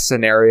best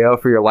scenario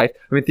for your life?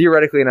 I mean,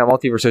 theoretically, in a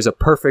multiverse, there's a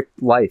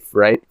perfect life,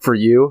 right, for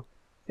you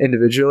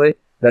individually,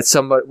 that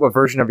what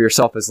version of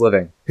yourself is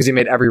living, because you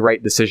made every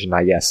right decision,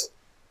 I guess.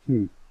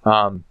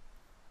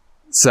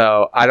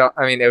 So I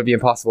mean, it would be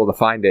impossible to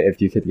find it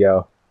if you could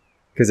go,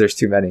 because there's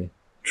too many.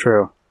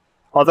 True.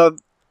 Although,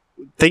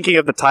 thinking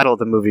of the title of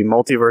the movie,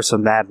 Multiverse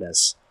of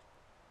Madness.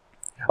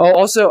 Oh,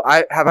 also,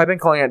 have I been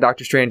calling it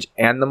Doctor Strange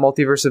and the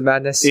Multiverse of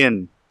Madness?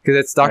 Because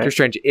it's Doctor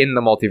Strange in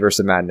the Multiverse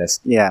of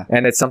Madness. Yeah.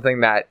 And it's something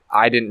that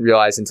I didn't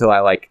realize until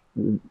I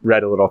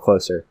read a little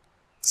closer.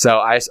 So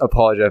I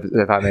apologize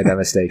if I made that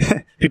mistake.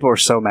 People were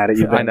so mad at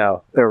you. I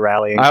know. They're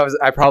rallying.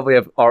 I probably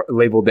have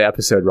labeled the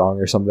episode wrong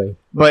or something.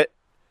 But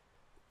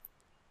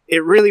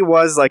it really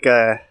was like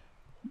a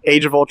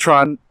Age of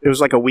Ultron. It was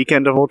like a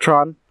Weekend of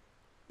Ultron.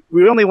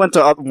 We only went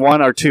to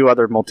 1 or 2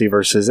 other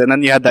multiverses, and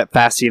then you had that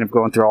fast scene of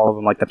going through all of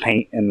them, like the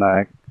paint and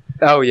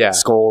the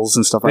skulls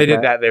and stuff like that. They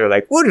did that. They were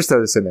like, we'll just throw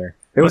this in there.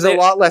 It was a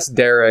lot less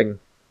daring.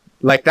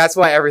 Like, that's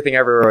why Everything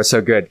Everywhere was so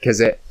good,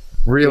 because it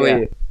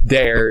really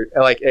dared.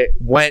 Like, it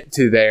went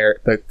to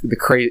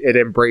it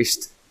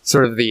embraced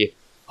sort of the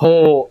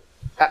whole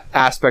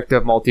aspect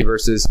of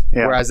multiverses,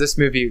 whereas this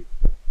movie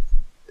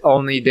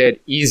only did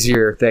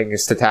easier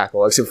things to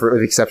tackle, except for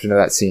the exception of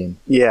that scene.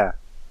 Yeah.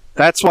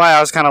 That's why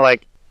I was kind of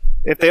like,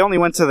 if they only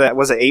went to that,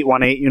 was it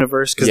 818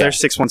 universe? Because there's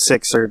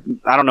 616, or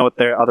I don't know what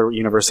their other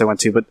universe they went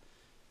to, but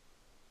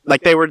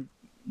like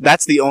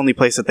that's the only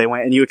place that they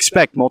went, and you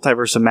expect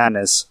Multiverse of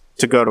Madness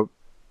to go to,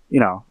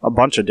 a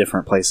bunch of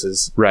different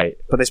places. Right.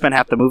 But they spent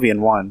half the movie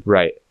in one.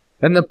 Right.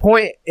 And the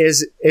point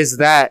is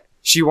that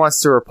she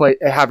wants to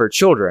have her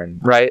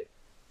children, right?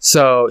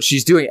 So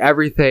she's doing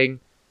everything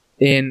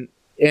in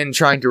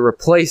trying to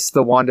replace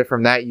the Wanda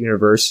from that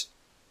universe.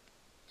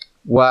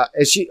 Well,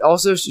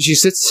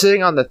 she's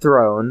sitting on the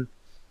throne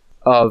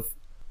of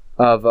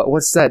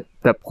what's that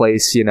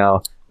place,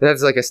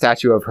 there's like a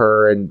statue of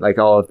her and like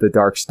all of the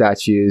dark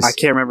statues. I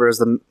can't remember. It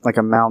was like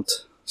a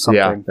mount something.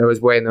 Yeah, it was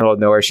way in the middle of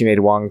nowhere. She made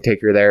Wong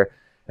take her there,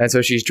 and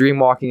so she's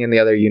dreamwalking in the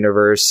other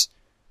universe.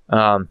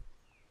 And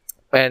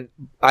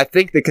I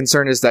think the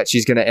concern is that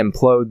she's going to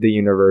implode the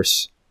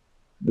universe.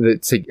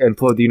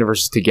 Implode the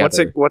universes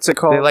together. What's it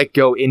called? They like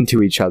go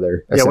into each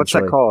other. Yeah, what's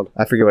that called?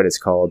 I forget what it's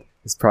called.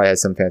 It probably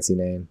has some fancy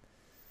name.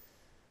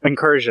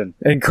 Incursion.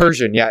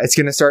 Yeah, it's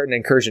going to start an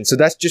incursion. So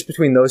that's just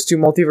between those two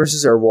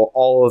multiverses, or will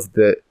all of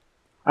the...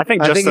 I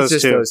think it's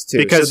just those two.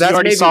 Because so you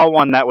already saw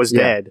one that was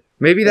dead.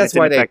 Maybe that's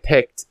why they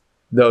picked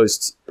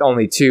those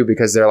only 2,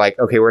 because they're like,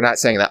 okay, we're not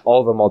saying that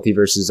all the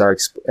multiverses are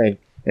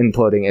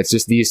imploding. It's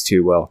just these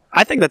 2 will.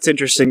 I think that's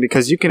interesting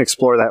because you can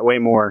explore that way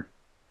more.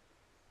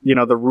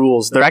 The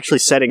rules. They're actually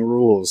setting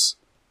rules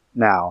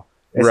now.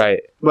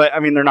 Right. But, I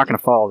mean, they're not going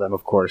to follow them,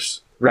 of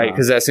course. Right,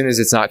 because as soon as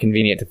it's not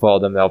convenient to follow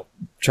them, they'll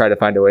try to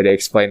find a way to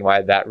explain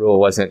why that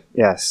rule wasn't...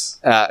 Yes.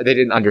 They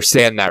didn't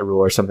understand that rule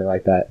or something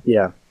like that.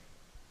 Yeah.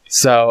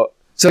 So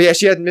yeah,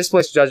 she had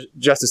misplaced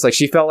justice. Like,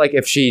 she felt like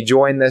if she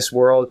joined this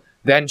world,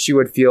 then she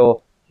would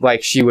feel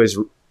like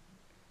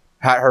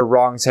her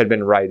wrongs had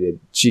been righted.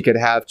 She could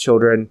have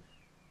children.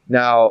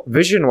 Now,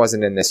 Vision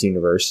wasn't in this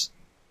universe.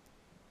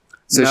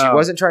 So she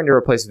wasn't trying to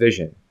replace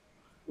Vision.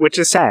 Which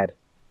is sad,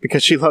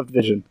 because she loved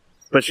Vision.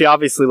 But she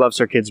obviously loves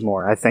her kids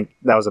more. I think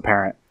that was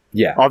apparent.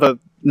 Yeah. Although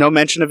no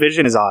mention of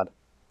Vision is odd.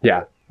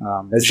 Yeah.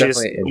 It's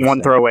just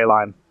one throwaway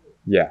line.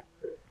 Yeah.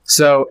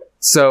 So,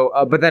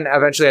 but then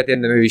eventually at the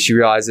end of the movie, she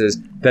realizes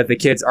that the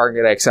kids aren't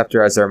going to accept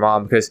her as their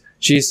mom because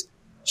she's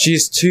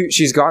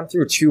gone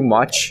through too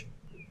much,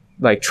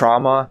 like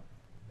trauma,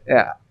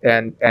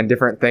 and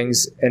different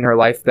things in her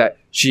life that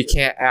she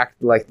can't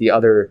act like the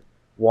other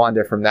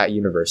Wanda from that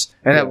universe,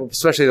 and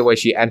especially the way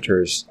she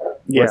enters.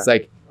 Yeah. It's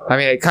like, I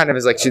mean, it kind of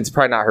is like it's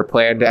probably not her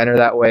plan to enter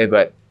that way,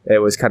 but it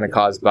was kind of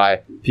caused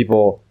by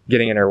people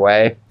getting in her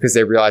way because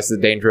they realized the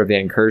danger of the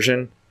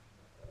incursion.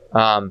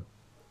 And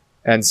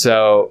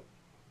so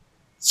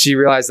she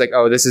realized, like,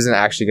 oh, this isn't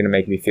actually going to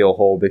make me feel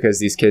whole because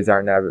these kids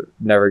are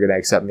never going to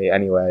accept me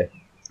anyway.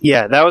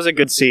 Yeah, that was a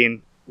good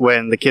scene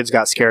when the kids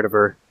got scared of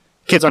her.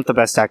 Kids aren't the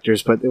best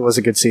actors, but it was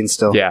a good scene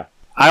still. Yeah.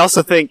 I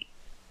also think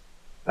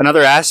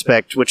another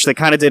aspect, which they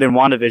kind of did in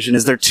WandaVision,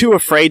 is they're too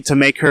afraid to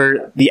make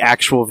her the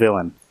actual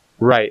villain.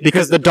 Right.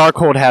 Because the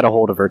Darkhold had a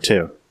hold of her,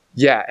 too.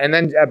 Yeah, and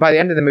then by the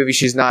end of the movie,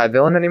 she's not a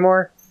villain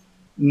anymore?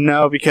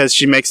 No, because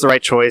she makes the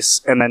right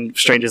choice, and then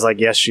Strange is like,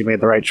 yes, she made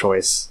the right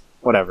choice.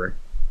 Whatever.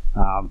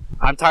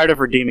 I'm tired of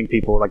redeeming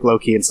people, like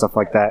Loki and stuff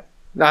like that.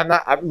 No, I'm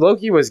not.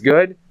 Loki was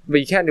good, but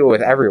you can't do it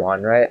with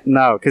everyone, right?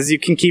 No, because you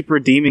can keep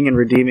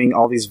redeeming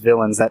all these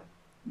villains that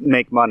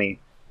make money.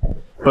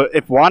 But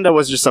if Wanda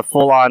was just a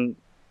full-on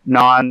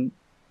villain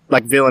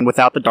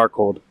without the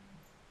Darkhold,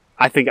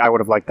 I think I would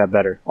have liked that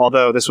better.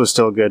 Although this was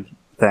still a good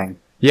thing.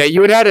 Yeah,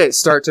 you would have to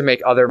start to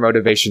make other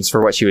motivations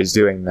for what she was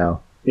doing, though.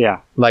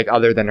 Yeah. Like,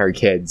 other than her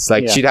kids.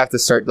 Like, she'd have to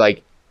start,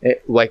 like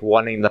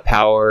wanting the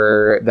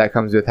power that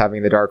comes with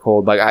having the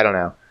Darkhold. Like, I don't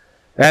know.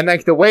 And,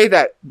 like, the way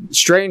that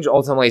Strange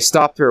ultimately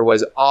stopped her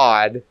was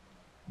odd,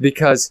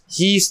 because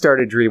he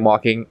started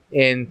dreamwalking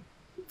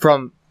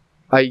from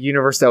a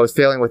universe that was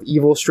failing with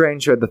evil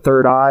Strange, who had the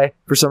third eye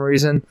for some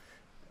reason.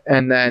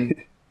 And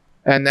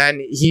then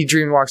he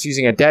dreamwalks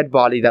using a dead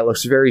body that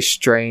looks very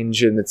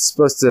strange, and it's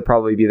supposed to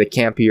probably be the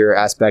campier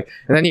aspect.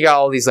 And then you got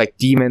all these like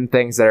demon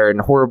things that are in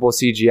horrible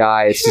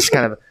CGI. It's just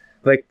kind of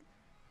like,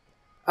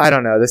 I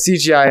don't know. The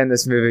CGI in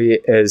this movie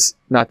is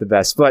not the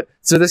best. But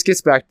so this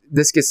gets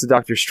to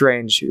Doctor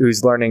Strange,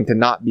 who's learning to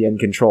not be in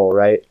control,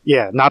 right?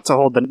 Yeah, not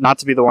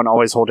to be the one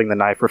always holding the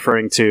knife,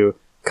 referring to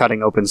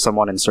cutting open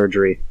someone in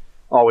surgery,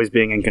 always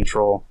being in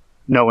control,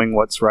 knowing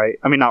what's right.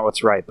 I mean, not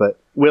what's right, but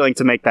willing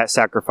to make that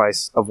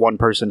sacrifice of one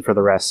person for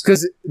the rest.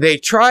 Because they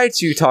try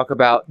to talk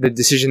about the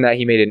decision that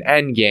he made in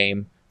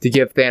Endgame to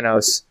give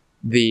Thanos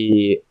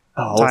the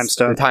Time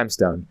Stone. The Time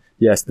Stone.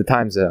 Yes, the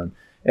Time Zone.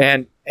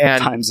 And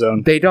Time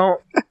Zone. They don't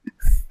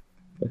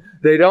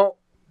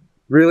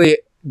really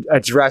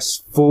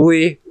address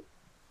fully.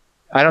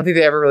 I don't think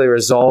they ever really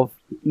resolve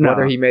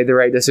whether he made the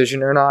right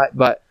decision or not.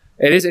 But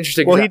it is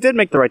interesting. Well, he did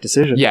make the right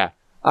decision. Yeah.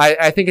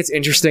 I think it's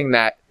interesting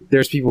that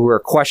there's people who are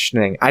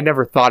questioning. I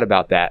never thought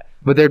about that,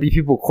 but there'd be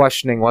people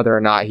questioning whether or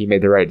not he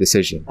made the right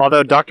decision.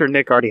 Although Dr.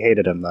 Nick already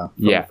hated him, though,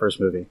 from the first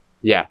movie.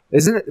 Yeah.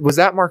 Was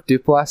that Mark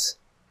Duplass?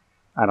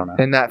 I don't know.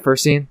 In that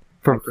first scene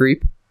from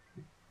Creep?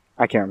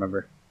 I can't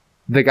remember.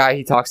 The guy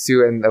he talks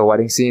to in the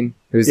wedding scene?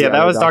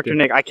 That was Dr.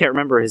 Nick. I can't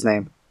remember his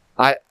name.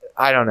 I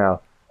don't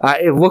know.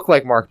 It looked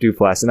like Mark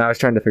Duplass, and I was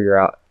trying to figure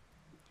out.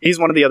 He's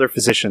one of the other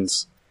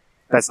physicians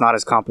that's not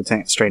as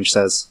competent, Strange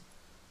says.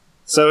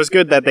 So it was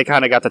good that they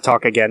kind of got to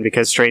talk again,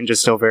 because Strange is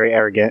still very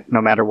arrogant,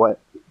 no matter what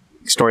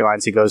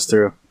storylines he goes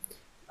through.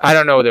 I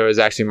don't know whether it was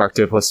actually Mark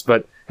Duplass,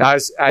 but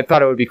I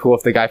thought it would be cool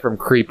if the guy from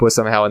Creep was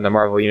somehow in the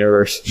Marvel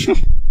Universe.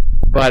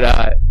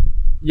 But,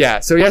 yeah,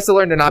 so he has to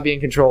learn to not be in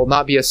control,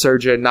 not be a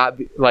surgeon,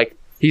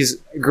 he's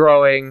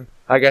growing,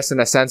 I guess, in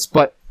a sense.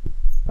 But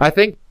I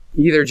think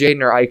either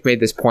Jaden or Ike made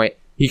this point.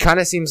 He kind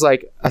of seems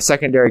like a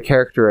secondary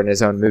character in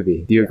his own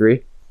movie. Do you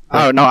agree?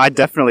 Oh, no, I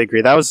definitely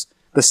agree. That was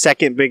the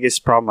second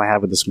biggest problem I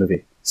had with this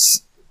movie.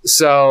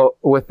 So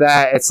with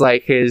that, it's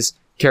like his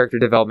character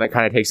development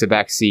kind of takes a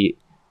back seat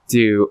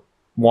to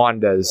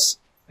Wanda's,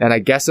 and I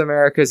guess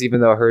America's,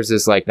 even though hers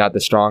is like not the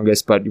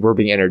strongest, but we're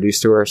being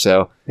introduced to her,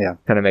 so yeah,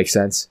 kind of makes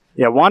sense.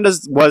 Yeah,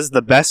 Wanda's was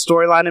the best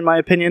storyline in my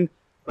opinion,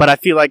 but I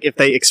feel like if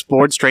they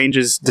explored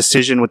Strange's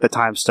decision with the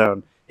Time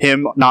Stone,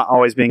 him not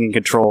always being in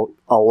control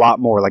a lot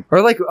more,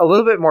 or like a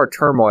little bit more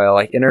turmoil,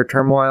 like inner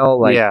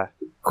turmoil,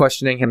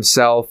 questioning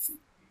himself,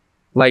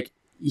 like.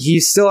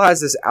 He still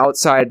has this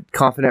outside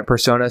confident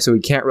persona, so we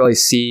can't really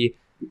see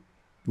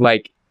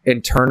like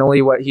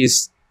internally what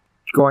he's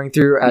going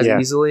through as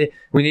easily.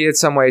 We needed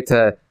some way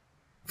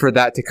for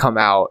that to come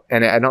out,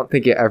 and I don't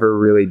think it ever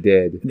really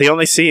did. The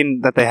only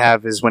scene that they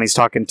have is when he's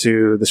talking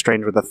to the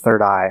Strange with the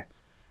third eye,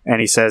 and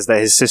he says that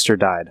his sister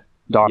died,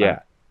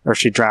 Donna, or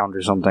she drowned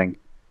or something.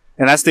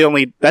 And that's the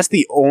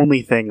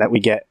only thing that we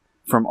get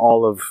from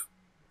all of.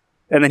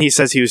 And then he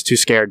says he was too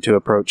scared to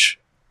approach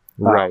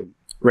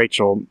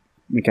Rachel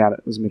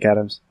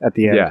McAdams at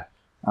the end. Yeah.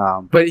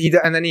 But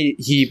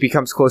he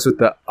becomes close with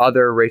the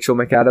other Rachel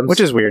McAdams,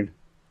 which is weird.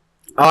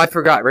 Oh, I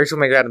forgot. Rachel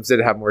McAdams did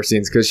have more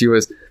scenes because she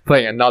was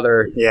playing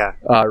another. Yeah.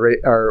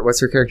 Or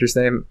what's her character's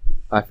name?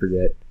 I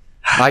forget.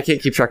 I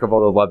can't keep track of all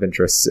the love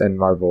interests in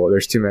Marvel.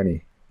 There's too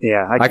many.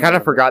 Yeah. I kind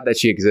of forgot that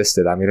she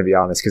existed. I'm going to be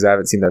honest, because I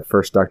haven't seen that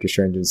first Doctor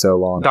Strange in so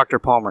long. Dr.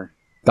 Palmer.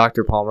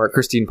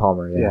 Christine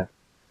Palmer.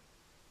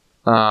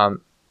 Yeah.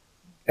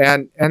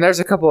 And there's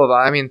a couple of.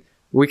 I mean.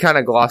 We kind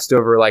of glossed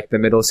over like the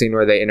middle scene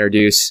where they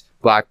introduce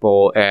Black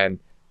Bolt and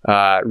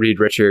Reed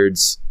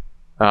Richards,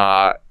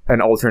 an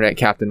alternate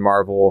Captain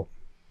Marvel,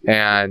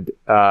 and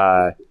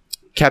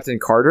Captain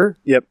Carter.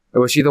 Yep.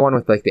 Or was she the one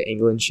with like the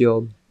England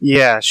shield?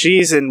 Yeah,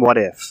 she's in What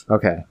If.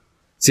 Okay.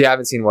 See, I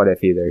haven't seen What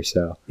If either,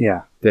 so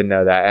yeah, didn't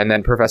know that. And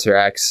then Professor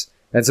X.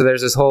 And so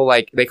there's this whole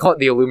like they call it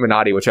the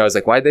Illuminati, which I was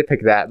like, why'd they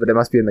pick that? But it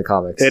must be in the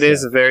comics. It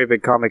is a very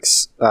big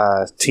comics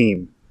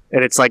team,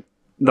 and it's like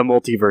the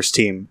multiverse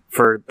team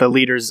for the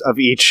leaders of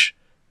each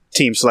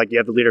team. So like you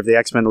have the leader of the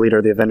X-Men, the leader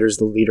of the Avengers,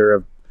 the leader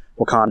of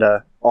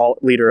Wakanda, all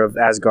leader of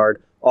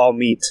Asgard, all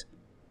meet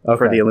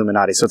for the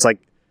Illuminati. So it's like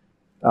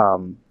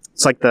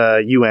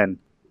the UN.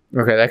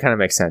 Okay, that kind of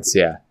makes sense.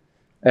 Yeah,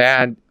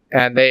 and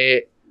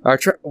they are.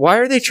 Why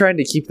are they trying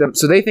to keep them?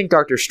 So they think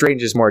Doctor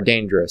Strange is more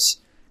dangerous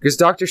because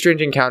Doctor Strange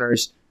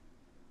encounters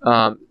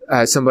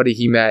somebody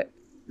he met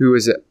who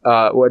was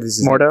what is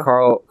his name?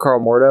 Carl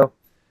Mordo.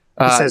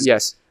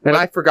 Yes. And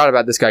I forgot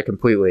about this guy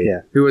completely.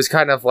 Yeah. Who was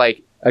kind of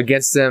like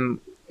against him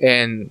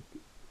in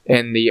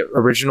in the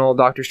original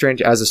Doctor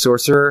Strange as a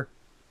sorcerer,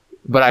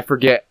 but I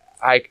forget.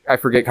 I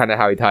forget kind of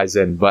how he ties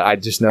in, but I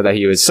just know that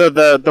he was. So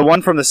the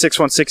one from the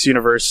 616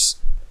 universe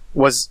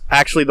was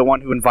actually the one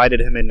who invited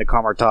him into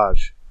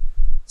Kamar-Taj.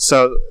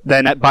 So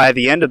then by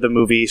the end of the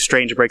movie,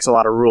 Strange breaks a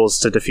lot of rules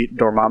to defeat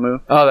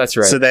Dormammu. Oh, that's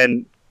right. So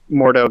then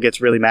Mordo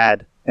gets really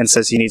mad and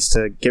says he needs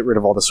to get rid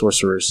of all the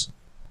sorcerers.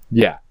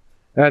 Yeah.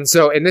 And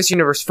so in this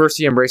universe, first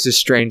he embraces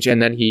Strange,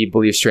 and then he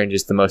believes Strange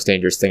is the most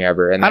dangerous thing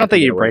ever. And I don't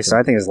think he embraced it.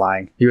 I think he was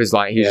lying. He was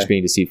lying. He was just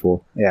being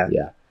deceitful. Yeah.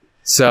 Yeah.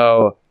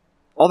 So...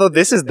 Although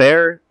this is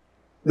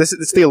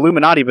it's the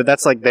Illuminati, but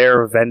that's like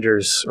their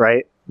Avengers,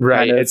 right?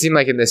 Right. Kind of. It seemed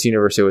like in this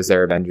universe it was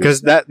their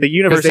Avengers. Because the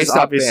universe they is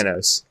stopped obvious.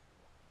 Thanos.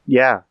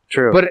 Yeah,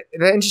 true. But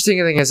the interesting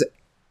thing is,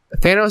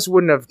 Thanos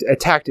wouldn't have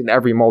attacked in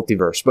every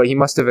multiverse, but he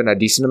must have in a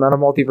decent amount of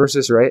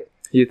multiverses, right?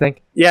 You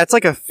think? Yeah, it's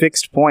like a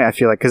fixed point, I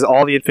feel like, because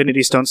all the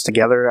Infinity Stones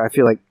together, I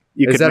feel like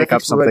you could make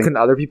up something. Couldn't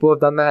other people have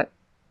done that,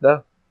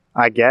 though?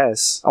 I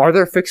guess. Are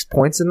there fixed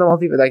points in the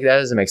multiverse? Like, that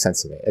doesn't make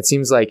sense to me. It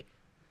seems like...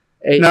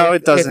 No,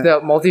 it doesn't. If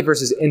the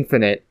multiverse is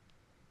infinite...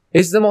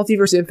 Is the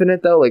multiverse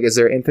infinite, though? Like, is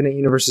there infinite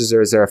universes,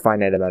 or is there a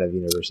finite amount of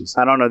universes?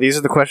 I don't know. These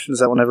are the questions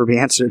that will never be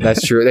answered.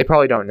 That's true. They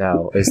probably don't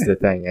know, is the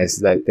thing, is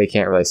that they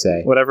can't really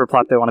say. Whatever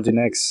plot they want to do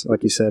next,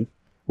 like you said.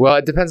 Well,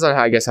 it depends on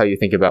how you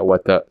think about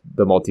what the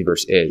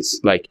multiverse is.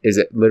 Like, is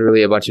it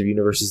literally a bunch of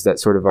universes that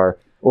sort of are...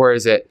 Or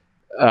is it,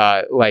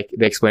 like,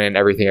 they explain in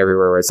Everything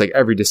Everywhere, where it's like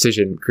every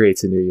decision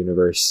creates a new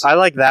universe? I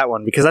like that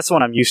one, because that's the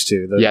one I'm used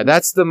to. Yeah,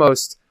 that's the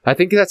most... I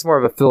think that's more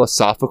of a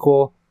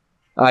philosophical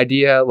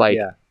idea. Like,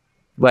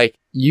 like,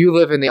 you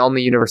live in the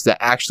only universe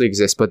that actually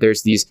exists, but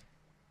there's these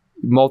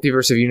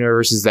multiverse of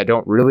universes that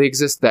don't really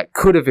exist that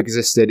could have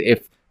existed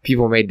if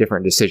people made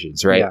different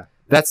decisions, right? Yeah.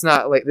 That's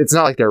not like... It's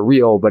not like they're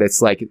real, but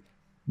it's like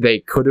they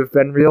could have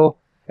been real,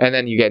 and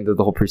then you get into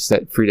the whole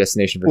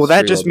predestination. Well,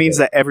 that just means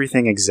that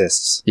everything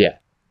exists. Yeah.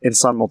 In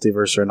some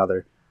multiverse or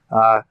another.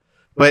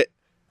 But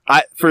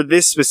for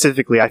this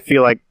specifically, I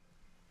feel like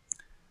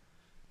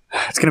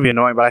it's going to be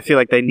annoying, but I feel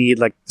like they need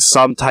like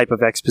some type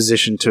of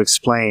exposition to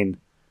explain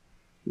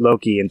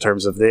Loki in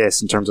terms of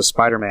this, in terms of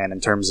Spider-Man,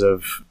 in terms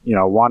of,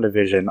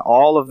 WandaVision,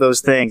 all of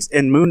those things.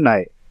 In Moon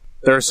Knight,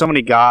 there are so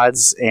many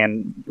gods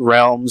and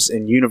realms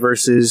and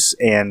universes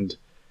and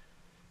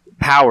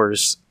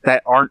powers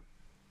that are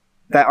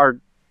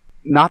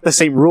not the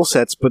same rule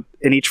sets, but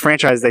in each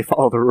franchise they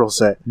follow the rule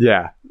set.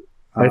 Yeah.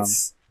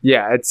 It's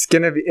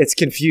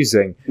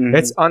confusing. Mm-hmm.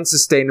 It's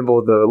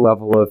unsustainable, the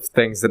level of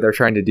things that they're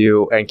trying to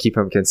do and keep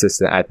them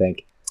consistent, I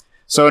think.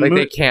 So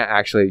they can't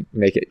actually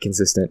make it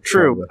consistent.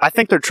 True. Probably. I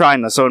think they're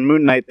trying though. So in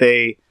Moon Knight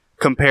they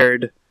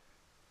compared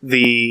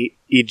the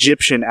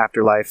Egyptian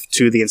afterlife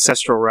to the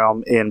ancestral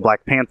realm in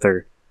Black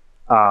Panther,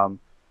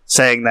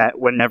 saying that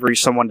whenever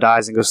someone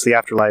dies and goes to the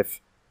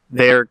afterlife,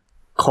 their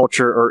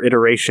culture or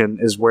iteration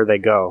is where they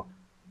go,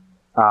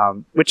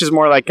 which is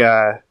more like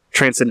a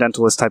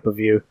transcendentalist type of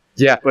view.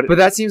 Yeah, but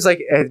that seems like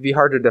it'd be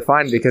hard to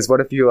define, because what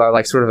if you are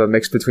like sort of a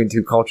mix between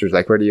two cultures?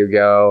 Like, where do you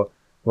go?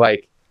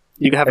 Like,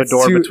 you can have a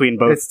door between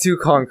both. It's too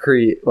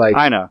concrete. Like,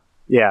 I know.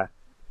 Yeah,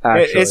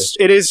 actually.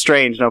 It is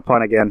strange. No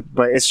pun again,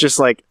 but it's just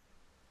like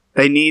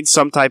they need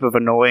some type of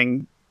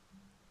annoying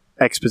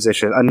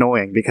exposition.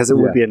 Annoying, because it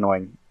would be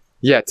annoying.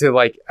 Yeah, to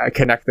like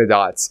connect the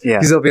dots. Yeah,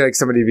 because it'll be like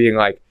somebody being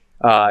like,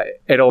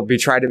 they'll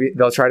try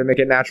to make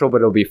it natural, but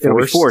it'll be forced. It'll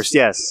be forced,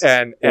 yes.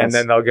 And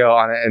then they'll go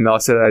on it and they'll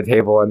sit at a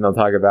table and they'll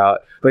talk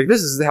about like,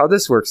 this is how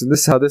this works and this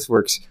is how this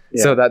works,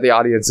 so that the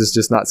audience is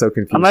just not so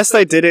confused. Unless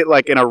they did it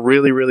like in a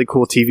really, really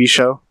cool TV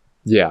show.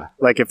 Yeah.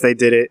 Like if they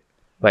did it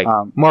like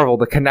Marvel,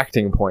 the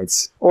connecting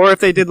points. Or if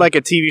they did like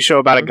a TV show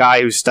about a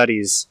guy who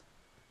studies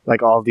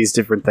like all of these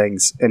different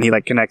things and he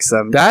like connects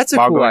them. That's a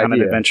while cool going idea. On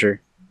an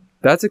adventure.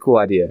 That's a cool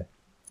idea.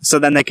 So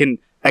then they can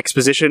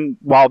exposition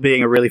while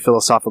being a really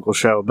philosophical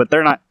show, but they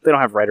don't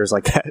have writers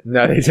like that.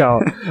 No, they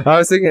don't. I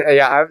was thinking,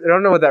 I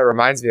don't know what that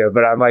reminds me of,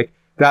 but I'm like,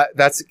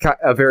 that's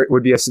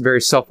would be a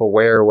very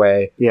self-aware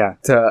way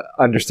to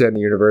understand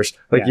the universe.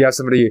 Like you have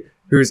somebody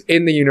who's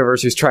in the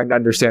universe who's trying to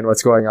understand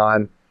what's going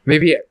on.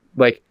 Maybe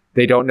like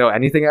they don't know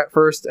anything at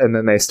first, and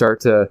then they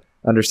start to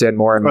understand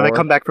more and more. Or they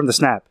come back from the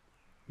snap.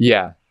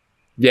 Yeah.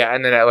 Yeah,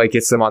 and then it like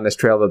gets them on this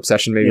trail of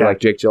obsession, maybe like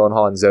Jake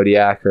Gyllenhaal in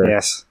Zodiac or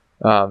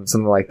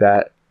something like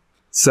that.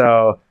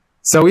 So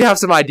we have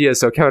some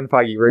ideas. So Kevin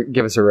Feige,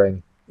 give us a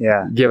ring.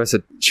 Yeah.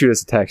 Shoot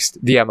us a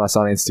text. DM us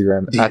on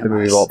Instagram at the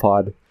Movie Vault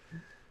Pod.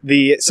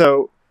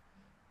 So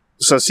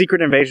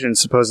Secret Invasion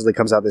supposedly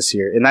comes out this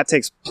year, and that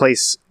takes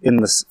place in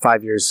the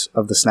 5 years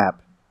of the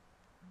snap.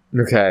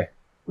 Okay.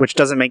 Which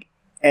doesn't make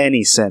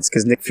any sense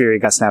because Nick Fury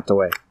got snapped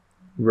away.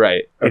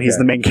 Right. And he's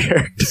the main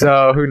character.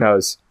 So who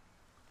knows?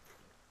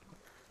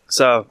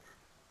 So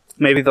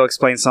maybe they'll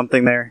explain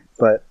something there,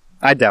 but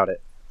I doubt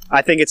it.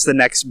 I think it's the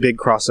next big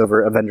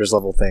crossover Avengers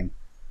level thing.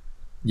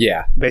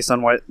 Yeah. Based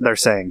on what they're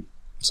saying.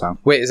 So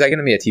wait, is that going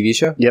to be a TV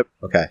show? Yep.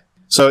 Okay.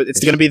 So it's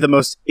going to be the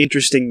most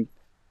interesting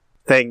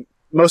thing,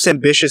 most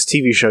ambitious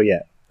TV show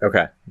yet.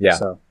 Okay. Yeah.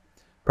 So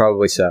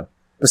probably so.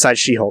 Besides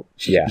She-Hulk.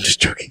 Yeah. I'm just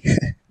joking.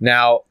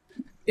 Now,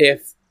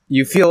 if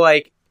you feel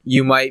like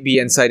you might be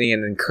inciting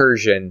an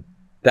incursion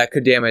that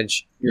could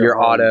damage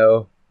your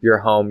auto, your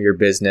home, your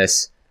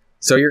business.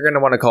 So you're going to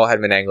want to call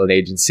Hedman Anglin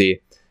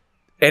Agency.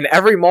 In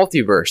every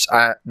multiverse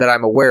that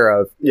I'm aware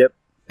of,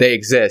 they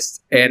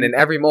exist. And in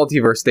every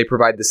multiverse, they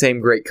provide the same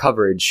great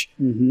coverage,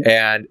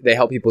 and they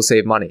help people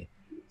save money.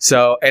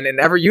 So, and in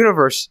every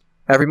universe,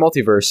 every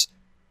multiverse,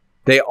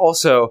 they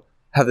also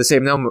have the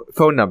same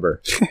phone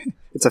number.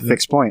 It's a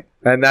fixed point.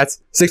 And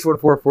that's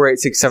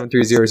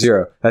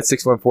 614-486-7300. That's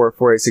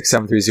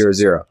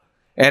 614-486-7300.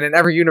 And in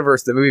every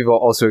universe, the movie will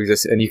also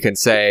exist, and you can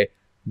say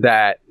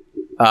that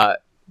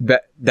that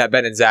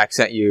Ben and Zach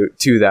sent you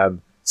to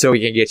them so we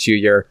can get you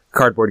your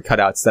cardboard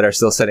cutouts that are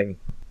still sitting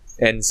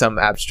in some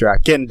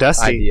abstract getting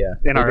dusty idea.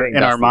 in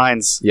our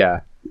minds.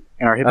 Yeah.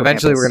 In our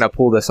eventually we're going to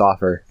pull this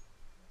offer.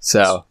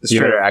 So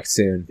you better act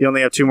soon. You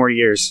only have 2 more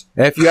years.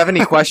 And if you have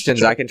any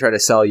questions, I can try to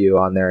sell you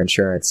on their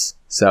insurance.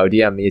 So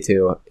DM me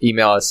too.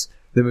 Email us,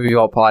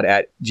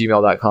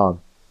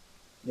 themovievaultpod@gmail.com.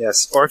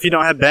 Yes. Or if you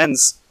don't have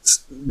Ben's,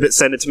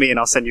 send it to me and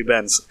I'll send you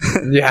Ben's.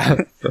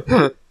 Yeah.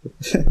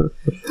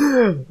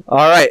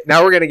 All right.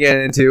 Now we're going to get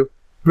into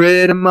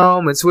Britta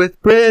Moments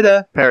with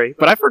Britta Perry.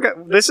 But I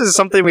forgot. This is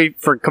something we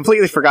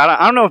completely forgot.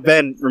 I don't know if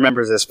Ben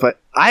remembers this, but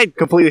I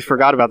completely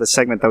forgot about this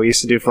segment that we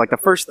used to do for like the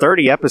first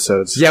 30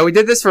 episodes. Yeah, we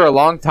did this for a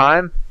long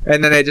time,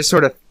 and then it just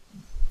sort of,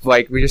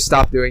 like, we just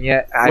stopped doing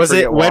it. Was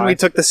it when we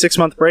took the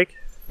 6-month break?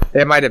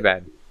 It might have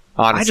been,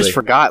 honestly. I just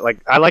forgot. Like,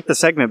 I like the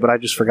segment, but I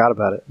just forgot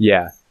about it.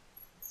 Yeah.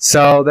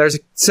 So there's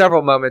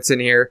several moments in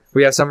here.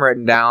 We have some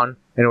written down,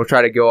 and we'll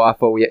try to go off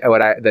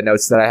the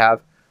notes that I have.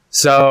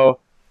 So,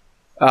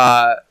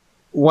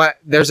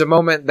 there's a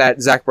moment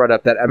that Zach brought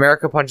up that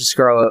America punches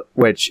Scarlet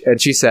Witch,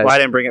 and she says... Well, I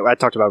didn't bring it. I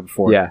talked about it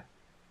before. Yeah.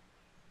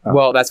 Oh.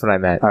 Well, that's what I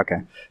meant.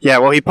 Okay. Yeah,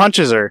 well, he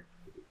punches her,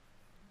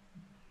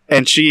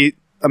 and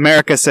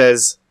America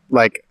says,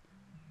 like,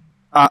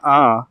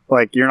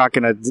 like, you're not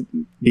going to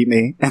beat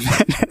me. And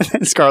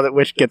then Scarlet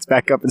Witch gets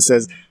back up and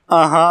says,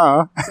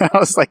 I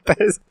was like,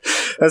 that's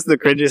the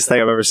cringiest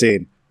thing I've ever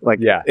seen. Like,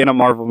 in a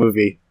Marvel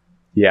movie.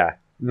 Yeah.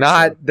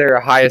 Not their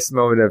highest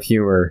moment of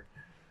humor.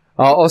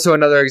 Also,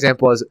 another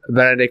example is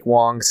Benedict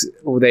Wong's.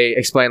 They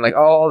explain like,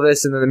 all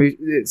this, and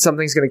then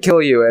something's going to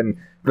kill you, and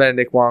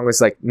Benedict Wong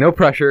was like, no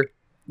pressure.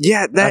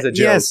 Yeah,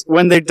 yes.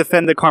 When they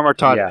defend the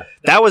Kamar-Taj,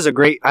 that was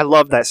I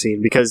love that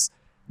scene because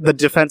the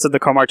defense of the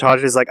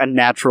Kamar-Taj is like a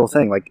natural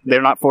thing. Like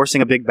they're not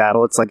forcing a big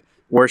battle. It's like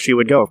where she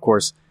would go, of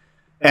course.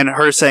 And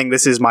her saying,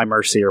 "This is my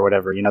mercy" or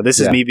whatever. You know, this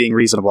is me being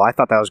reasonable. I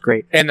thought that was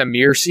great. And the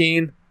mirror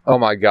scene. Oh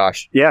my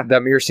gosh. Yeah,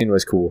 that mirror scene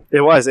was cool.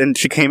 It was, and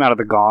she came out of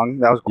the gong.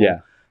 That was cool.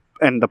 Yeah.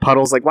 And the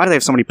puddles, like, why do they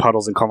have so many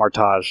puddles in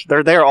Kamar-Taj?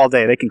 They're there all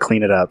day. They can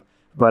clean it up.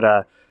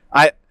 But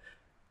I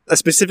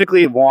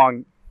specifically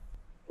Wong,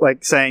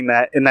 like, saying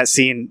that in that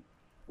scene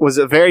was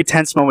a very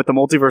tense moment. The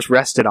multiverse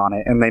rested on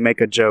it, and they make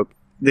a joke.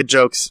 The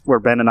jokes were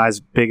Ben and I's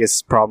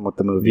biggest problem with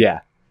the movie. Yeah,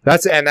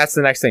 that's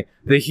the next thing.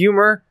 The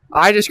humor,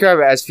 I describe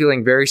it as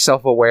feeling very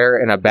self-aware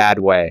in a bad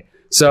way.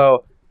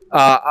 So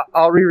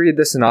I'll reread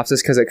the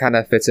synopsis because it kind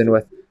of fits in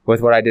with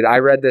what I did. I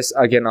read this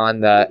again on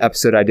the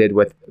episode I did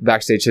with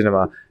Backstage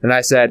Cinema, and I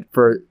said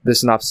for the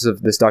synopsis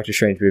of this Doctor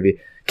Strange movie,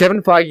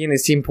 Kevin Feige and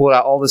his team pulled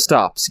out all the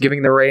stops,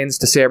 giving the reins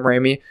to Sam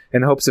Raimi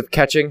in hopes of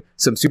catching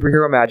some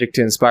superhero magic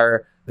to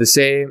inspire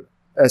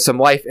some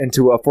life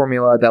into a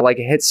formula that, like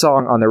a hit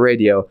song on the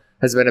radio,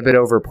 has been a bit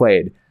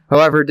overplayed.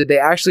 However, did they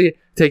actually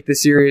take the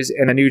series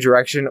in a new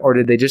direction, or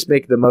did they just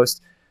make the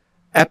most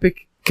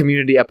epic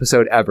community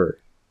episode ever?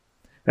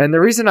 And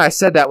the reason I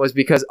said that was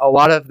because a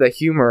lot of the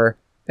humor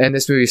in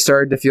this movie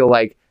started to feel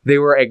like they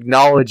were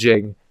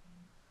acknowledging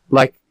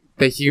like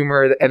the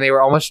humor, and they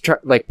were almost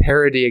like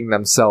parodying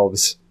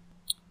themselves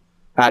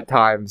at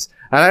times.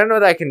 And I don't know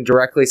that I can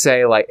directly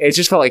say, like, it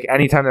just felt like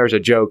anytime there was a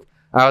joke,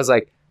 I was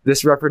like,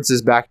 this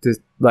references back to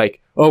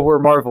like, oh, we're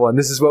Marvel and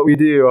this is what we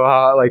do,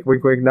 like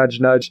wink wink nudge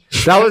nudge.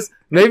 That was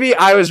maybe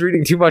I was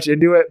reading too much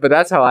into it, but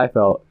that's how I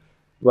felt.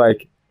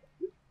 Like,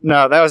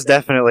 no, that was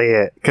definitely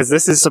it, because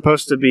this is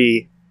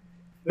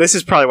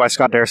probably why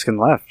Scott Derickson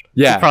left.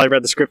 Yeah. He probably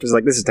read the script and was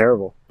like, this is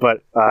terrible.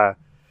 But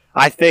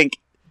I think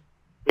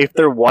if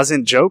there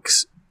wasn't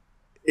jokes,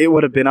 it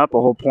would have been up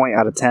a whole point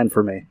out of 10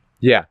 for me.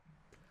 Yeah.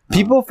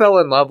 People fell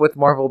in love with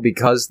Marvel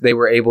because they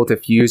were able to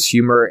fuse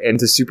humor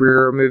into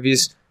superhero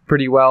movies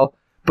pretty well.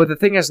 But the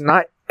thing is,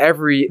 that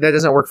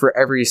doesn't work for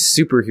every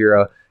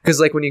superhero. Because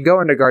like when you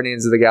go into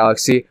Guardians of the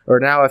Galaxy, or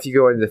now if you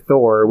go into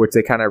Thor, which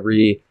they kind of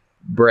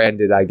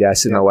rebranded, I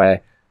guess, in a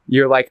way,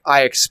 you're like,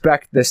 I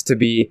expect this to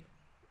be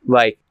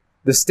like,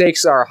 the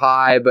stakes are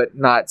high, but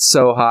not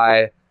so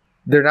high.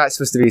 They're not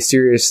supposed to be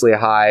seriously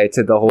high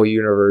to the whole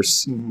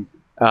universe.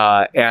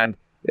 Mm-hmm. And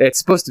it's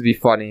supposed to be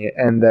funny,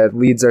 and the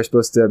leads are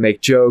supposed to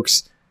make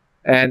jokes.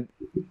 And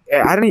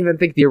I don't even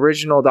think the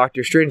original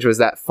Doctor Strange was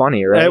that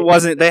funny, right? It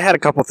wasn't. They had a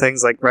couple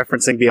things like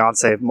referencing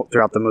Beyonce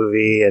throughout the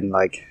movie, and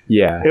like,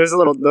 yeah, it was a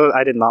little.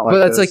 I did not like. But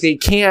that's like they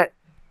can't.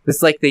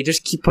 It's like they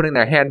just keep putting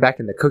their hand back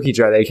in the cookie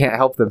jar. They can't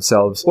help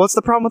themselves. Well, it's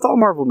the problem with all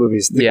Marvel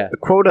movies. The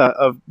quota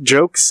of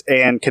jokes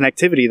and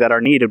connectivity that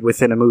are needed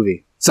within a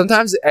movie.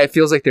 Sometimes it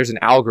feels like there's an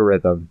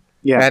algorithm.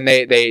 Yeah. And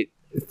they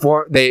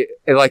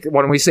like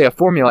when we say a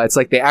formula, it's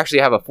like they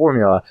actually have a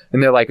formula,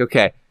 and they're like,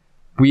 okay,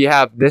 we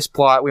have this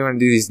plot, we want to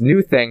do these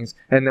new things,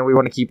 and then we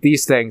want to keep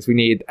these things. We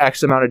need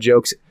X amount of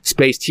jokes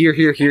spaced here,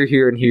 here, here,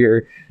 here, and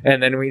here,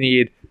 and then we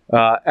need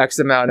X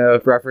amount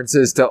of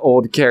references to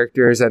old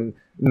characters and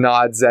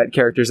nods at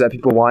characters that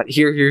people want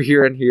here, here,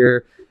 here, and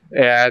here,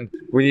 and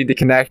we need to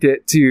connect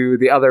it to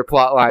the other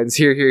plot lines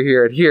here, here,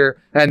 here, and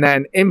here, and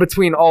then in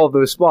between all of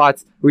those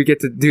spots, we get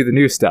to do the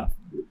new stuff,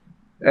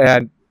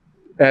 and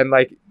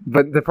like,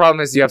 but the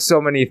problem is you have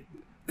so many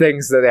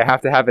things that they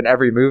have to have in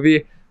every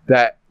movie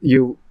that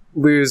you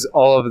lose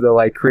all of the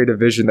like creative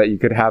vision that you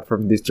could have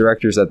from these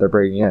directors that they're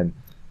bringing in.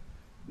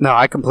 No,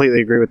 I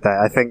completely agree with that.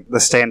 I think the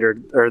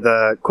standard or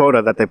the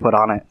quota that they put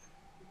on it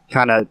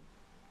kind of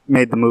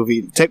made the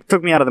movie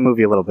took me out of the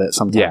movie a little bit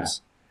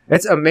sometimes. Yeah.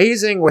 It's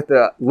amazing with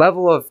the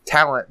level of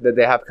talent that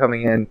they have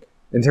coming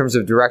in terms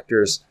of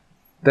directors,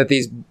 that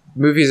these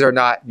movies are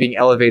not being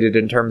elevated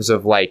in terms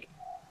of like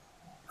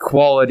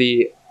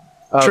quality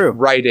of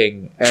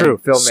writing and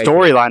filmmaking.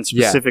 Storyline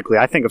specifically.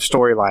 I think of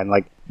storyline.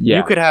 Like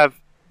you could have,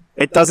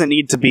 it doesn't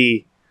need to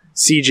be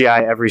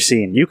CGI every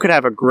scene. You could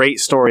have a great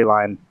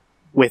storyline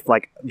with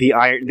like the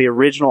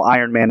original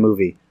Iron Man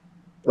movie.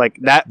 Like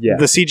that,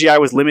 the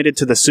CGI was limited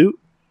to the suit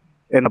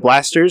and the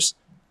blasters,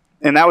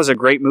 and that was a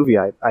great movie.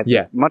 I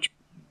think much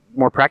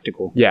more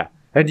practical. Yeah.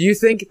 And do you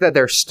think that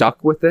they're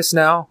stuck with this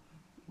now?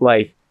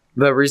 Like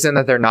the reason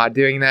that they're not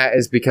doing that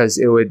is because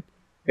it would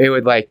be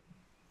like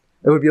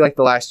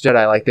The Last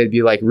Jedi. Like they'd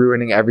be like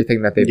ruining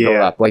everything that they built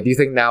up. Like, do you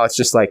think now it's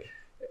just like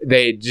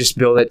they just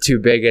build it too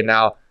big, and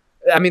now,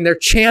 I mean, their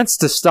chance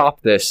to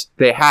stop this,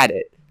 they had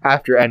it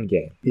after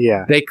Endgame.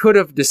 Yeah. They could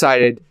have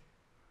decided,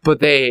 but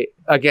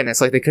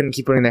it's like they couldn't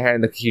keep putting their hand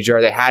in the cookie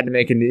jar. They had to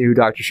make a new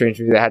Doctor Strange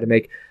movie.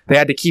 They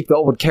had to keep the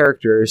old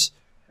characters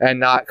and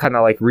not kind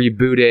of like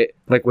reboot it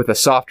like with a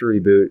soft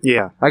reboot.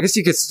 Yeah. I guess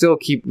you could still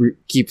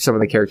keep some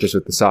of the characters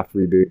with the soft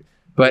reboot,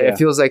 but it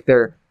feels like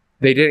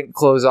they didn't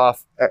close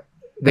off.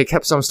 They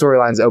kept some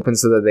storylines open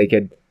so that they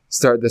could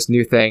start this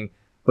new thing,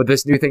 but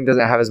this new thing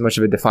doesn't have as much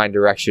of a defined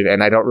direction,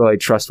 and I don't really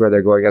trust where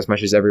they're going as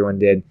much as everyone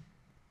did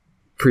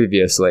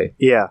previously.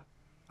 Yeah,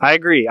 I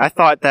agree. I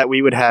thought that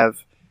we would have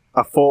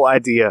a full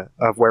idea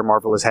of where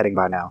Marvel is heading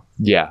by now.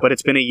 Yeah. But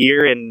it's been a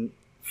year and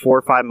 4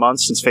 or 5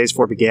 months since Phase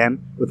 4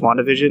 began with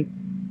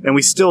WandaVision, and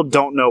we still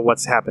don't know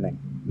what's happening.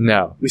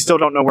 No. We still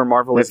don't know where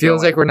Marvel is going. It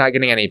feels going. like we're not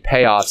getting any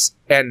payoffs,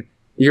 and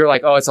you're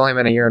like, oh, it's only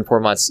been a year and 4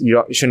 months.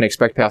 You shouldn't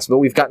expect payoffs, but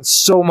we've gotten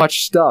so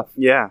much stuff.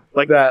 Yeah.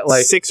 Like that,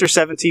 like 6 or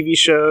 7 TV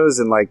shows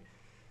and like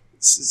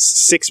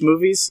 6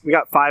 movies. We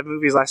got 5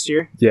 movies last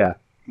year. Yeah.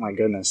 My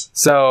goodness.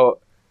 So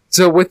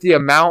with the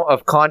amount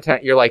of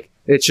content, you're like,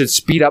 it should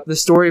speed up the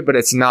story, but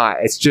it's not.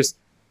 It's just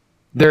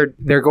they're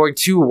going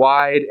too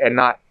wide and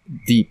not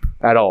deep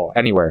at all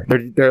anywhere.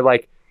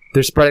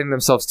 They're spreading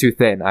themselves too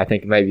thin. I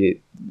think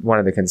maybe one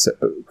of the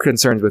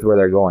concerns with where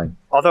they're going.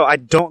 Although I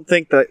don't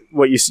think that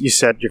what you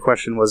said, your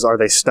question was, are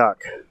they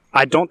stuck?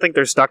 I don't think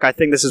they're stuck. I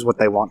think this is what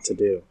they want to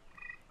do.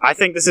 I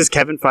think this is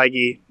Kevin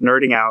Feige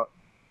nerding out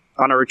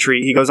on a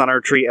retreat. He goes on a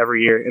retreat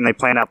every year, and they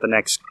plan out the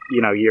next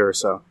year or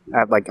so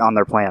on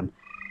their plan.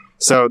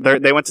 So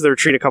they went to the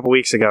retreat a couple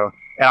weeks ago,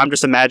 and I'm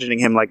just imagining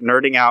him like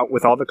nerding out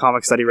with all the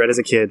comics that he read as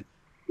a kid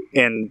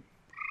and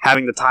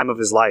having the time of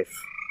his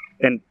life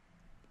and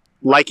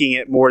liking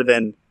it more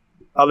than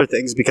other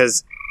things.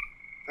 Because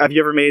have you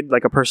ever made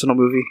like a personal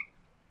movie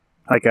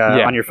like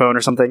on your phone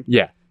or something?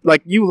 Yeah.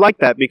 Like you like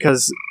that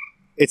because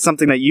it's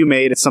something that you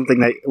made. It's something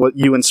that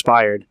you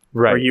inspired,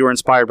 right? Or you were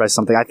inspired by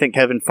something. I think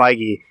Kevin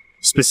Feige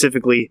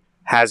specifically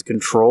has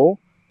control,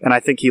 and I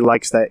think he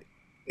likes that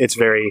it's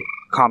very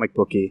comic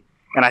booky.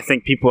 And I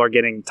think people are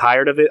getting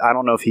tired of it. I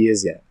don't know if he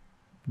is yet.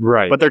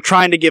 Right. But they're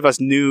trying to give us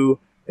new,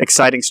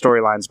 exciting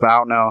storylines, but I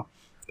don't know.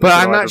 But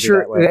I'm not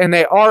sure, and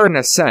they are in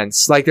a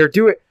sense. Like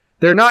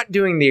they're not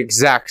doing the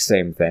exact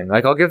same thing.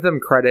 Like I'll give them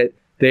credit.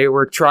 They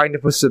were trying to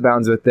push the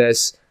bounds with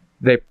this.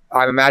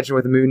 I imagine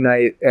with Moon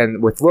Knight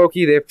and with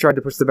Loki, they've tried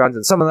to push the bounds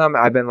in some of them.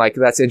 I've been like,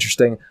 that's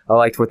interesting. I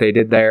liked what they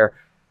did there.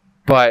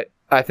 But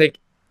I think,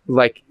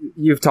 like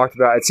you've talked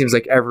about, it seems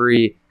like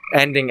every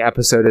ending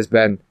episode has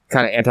been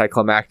kind of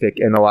anticlimactic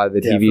in a lot of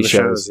the TV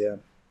shows. Yeah.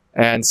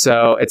 And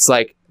so it's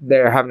like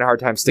they're having a hard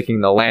time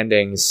sticking the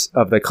landings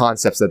of the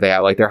concepts that they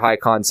have. Like they're high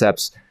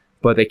concepts,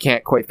 but they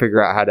can't quite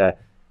figure out how to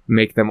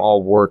make them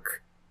all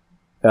work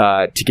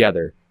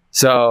together.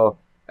 So,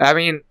 I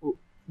mean,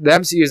 the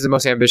MCU is the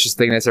most ambitious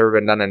thing that's ever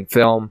been done in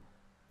film.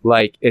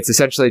 Like it's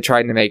essentially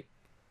trying to make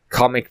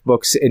comic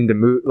books into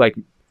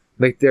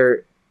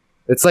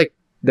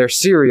they're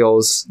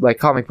serials like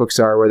comic books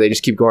are, where they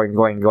just keep going,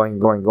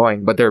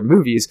 but they're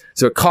movies,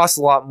 so it costs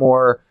a lot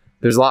more.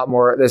 There's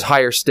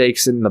higher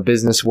stakes in the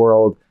business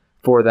world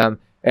for them,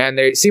 and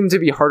they seem to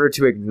be harder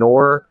to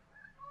ignore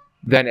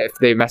than if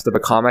they messed up a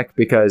comic,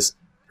 because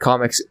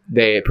comics,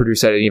 they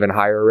produce at an even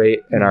higher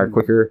rate and are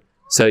quicker,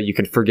 so you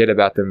can forget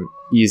about them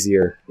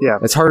easier. Yeah.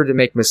 It's harder to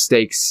make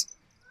mistakes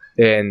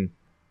in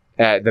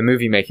the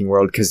movie making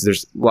world because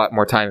there's a lot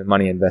more time and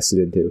money invested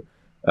into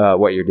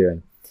what you're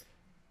doing.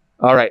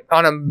 All right.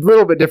 On a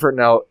little bit different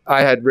note,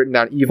 I had written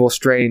down Evil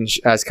Strange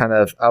as kind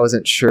of, I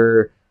wasn't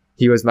sure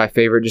he was my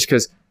favorite just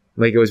because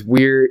like it was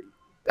weird.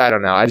 I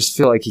don't know. I just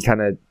feel like he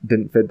kind of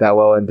didn't fit that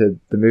well into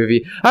the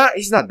movie.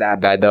 He's not that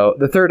bad though.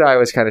 The third eye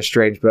was kind of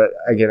strange, but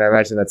again, I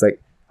imagine that's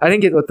like, I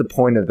didn't get what the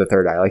point of the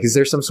third eye. Like, is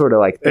there some sort of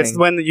like thing? It's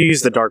when you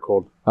use the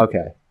Darkhold.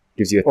 Okay.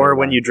 Gives you a third or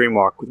when eye. you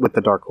dreamwalk with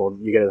the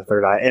Darkhold, you get a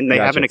third eye. And they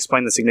Gotcha. haven't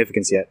explained the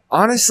significance yet.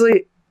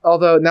 Honestly,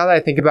 although now that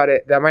I think about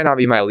it, that might not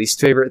be my least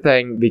favorite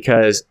thing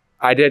because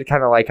I did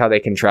kind of like how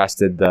they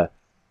contrasted the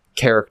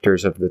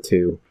characters of the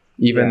two,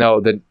 even though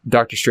the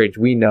Doctor Strange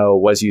we know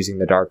was using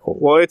the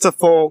Darkhold. Well, it's a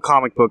full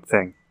comic book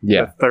thing.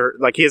 Yeah.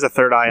 Like he has a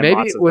third eye. In Maybe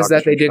lots it of was Doctor that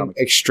they Strange didn't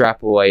comics.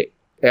 extrapolate.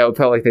 It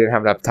felt like they didn't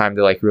have enough time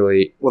to like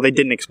really Well, they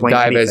didn't explain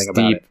dive anything as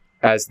about deep it.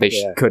 as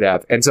they could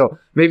have. And so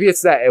maybe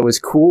it's that it was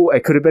cool.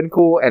 It could have been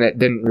cool, and it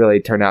didn't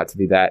really turn out to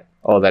be that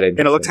all that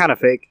interesting. And it looked kind of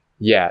fake.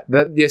 Yeah,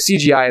 the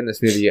CGI in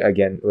this movie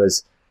again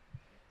was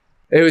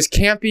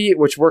campy,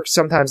 which worked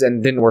sometimes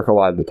and didn't work a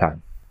lot of the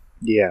time.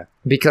 Yeah,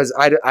 because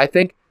I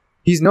think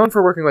he's known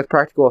for working with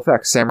practical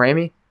effects, Sam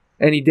Raimi,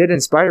 and he did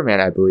in Spider-Man,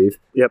 I believe.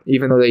 Yep.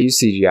 Even though they use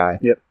CGI.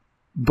 Yep.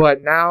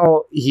 But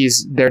now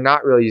they're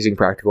not really using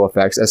practical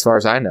effects, as far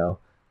as I know,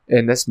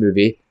 in this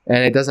movie,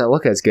 and it doesn't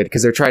look as good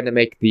because they're trying to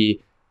make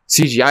the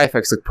CGI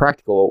effects look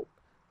practical,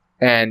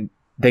 and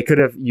they could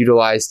have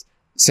utilized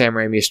Sam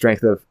Raimi's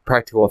strength of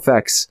practical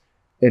effects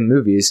in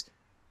movies,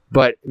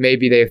 but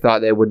maybe they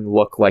thought they wouldn't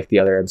look like the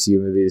other MCU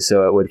movies,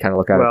 so it would kind of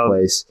look out of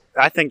place.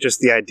 I think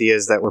just the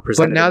ideas that were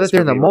presented. But now that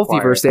they're in the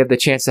multiverse, they have the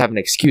chance to have an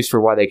excuse for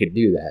why they could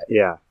do that.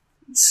 Yeah.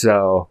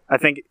 So I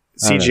think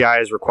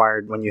CGI is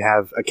required when you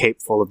have a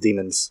cape full of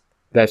demons.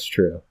 That's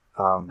true.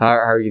 How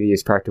are you going to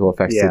use practical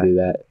effects to do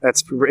that?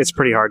 It's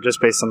pretty hard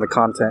just based on the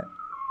content.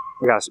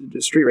 We got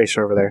a street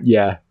racer over there.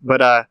 Yeah.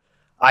 But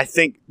I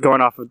think going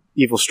off of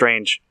Evil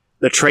Strange,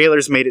 the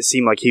trailers made it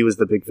seem like he was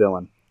the big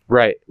villain.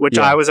 Right. Which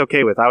I was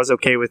okay with. I was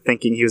okay with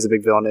thinking he was a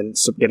big villain and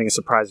getting a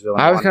surprise villain.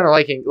 I was kind of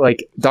liking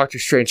like Doctor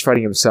Strange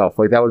fighting himself.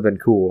 Like that would have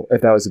been cool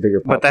if that was a bigger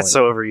plot But that's point.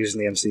 so overused in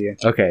the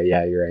MCU. Okay,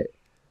 yeah, you're right.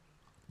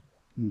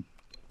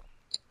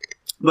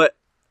 But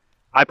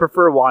I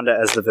prefer Wanda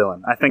as the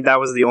villain. I think that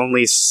was the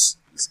only,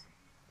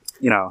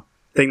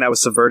 thing that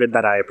was subverted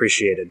that I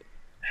appreciated.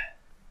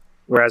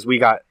 Whereas we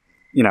got,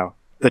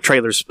 the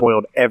trailers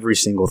spoiled every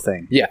single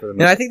thing. Yeah,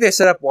 and I think they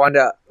set up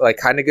Wanda like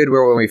kind of good.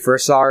 Where when we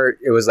first saw her,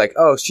 it was like,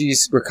 oh,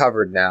 she's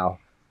recovered now,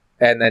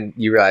 and then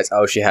you realize,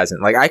 oh, she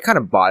hasn't. Like I kind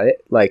of bought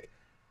it. Like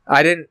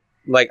I didn't.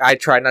 Like I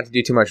tried not to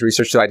do too much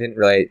research, so I didn't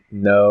really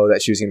know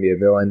that she was going to be a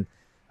villain.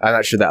 I'm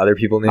not sure that other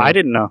people knew. I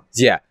didn't know.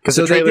 Yeah, because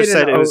the trailer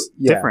said it was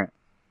different.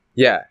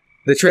 Yeah,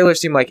 the trailer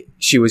seemed like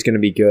she was going to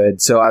be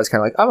good, so I was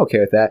kind of like, I'm okay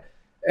with that.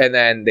 And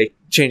then they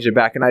changed it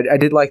back, and I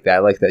did like that. I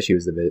liked that she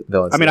was the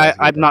villain. I mean,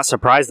 I'm not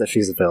surprised that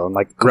she's a villain.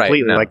 Like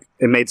completely, no. Like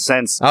it made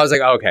sense. I was like,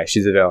 oh, okay,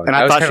 she's a villain, and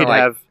I thought she'd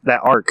have that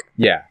arc.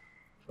 Yeah,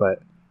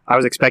 but I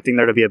was expecting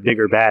there to be a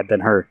bigger bad than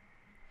her.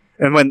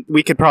 And when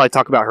we could probably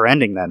talk about her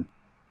ending then,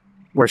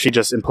 where she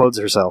just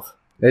implodes herself.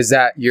 Is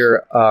that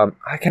your?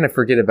 I kind of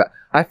forget about.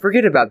 I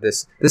forget about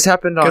this. This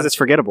happened on because it's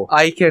forgettable.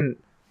 I can,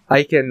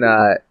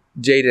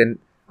 Jaden.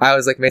 I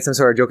was like made some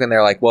sort of joke in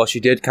there, like, well, she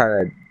did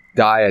kind of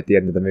die at the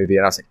end of the movie,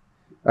 and I was like,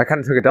 I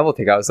kind of took a double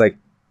take. I was like,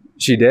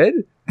 she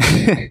did,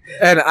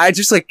 and I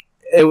just like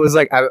it was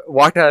like I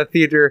walked out of the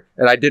theater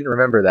and I didn't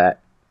remember that.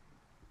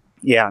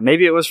 Yeah,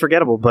 maybe it was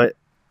forgettable, but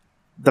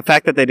the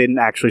fact that they didn't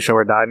actually show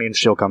her die means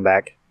she'll come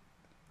back.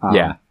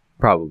 Yeah.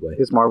 Probably.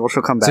 It's Marvel,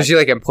 she'll come back. So she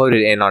like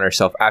imploded in on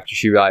herself after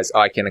she realized,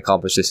 oh, I can't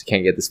accomplish this. I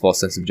can't get this full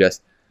sense of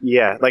justice.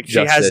 Yeah, like she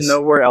has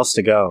nowhere else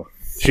to go.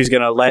 She's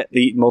going to let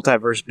the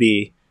multiverse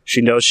be.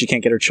 She knows she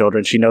can't get her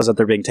children. She knows that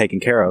they're being taken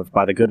care of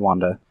by the good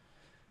Wanda.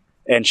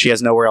 And she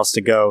has nowhere else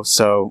to go,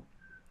 so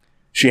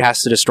she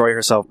has to destroy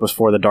herself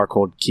before the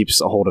Darkhold keeps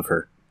a hold of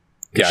her.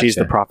 Gotcha. She's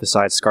the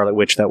prophesied Scarlet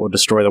Witch that will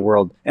destroy the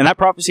world. And that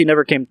prophecy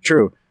never came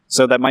true,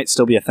 so that might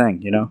still be a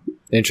thing,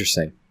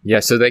 Interesting. Yeah,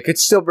 so they could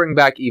still bring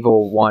back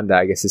evil Wanda.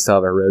 I guess they still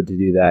have a road to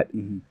do that.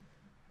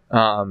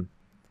 Mm-hmm.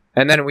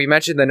 And then we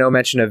mentioned the no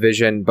mention of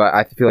Vision, but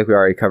I feel like we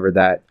already covered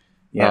that.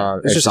 Yeah,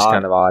 it's just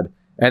kind of odd.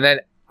 And then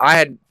I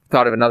had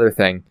thought of another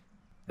thing.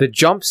 The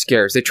jump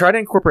scares. They try to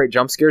incorporate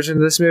jump scares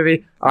into this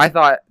movie. I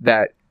thought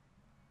that,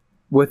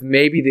 with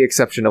maybe the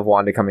exception of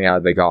Wanda coming out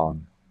of the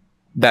gong,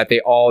 that they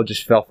all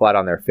just fell flat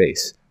on their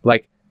face.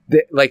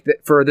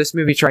 For this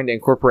movie trying to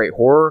incorporate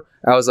horror,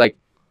 I was like,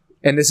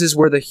 and this is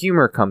where the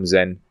humor comes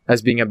in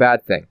as being a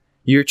bad thing.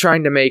 You're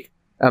trying to make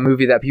a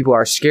movie that people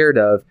are scared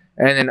of,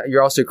 and then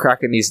you're also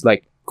cracking these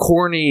like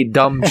corny,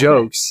 dumb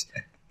jokes.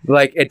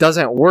 Like it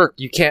doesn't work.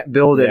 You can't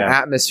build an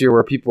atmosphere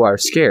where people are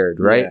scared,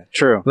 right? Yeah,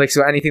 true. Like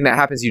so, anything that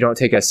happens, you don't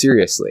take as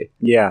seriously.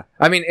 Yeah.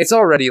 I mean, it's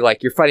already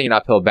like you're fighting an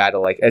uphill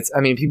battle. Like it's. I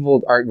mean,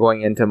 people aren't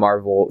going into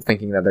Marvel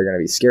thinking that they're going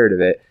to be scared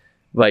of it.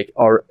 Like,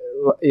 or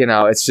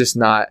it's just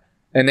not.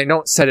 And they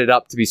don't set it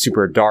up to be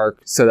super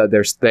dark so that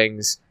there's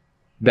things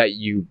that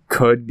you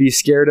could be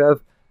scared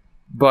of,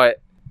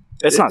 but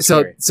it's not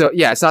scary. So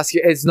yeah,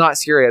 it's not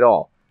scary at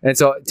all. And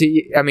so,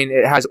 I mean,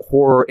 it has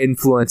horror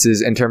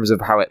influences in terms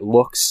of how it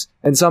looks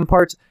in some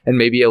parts, and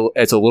maybe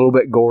it's a little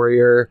bit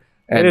gorier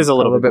and it is a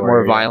little bit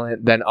more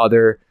violent than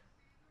other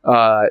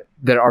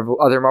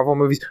Marvel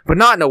movies, but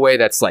not in a way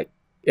that's like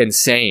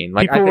insane.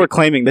 Like people were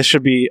claiming this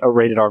should be a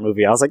rated R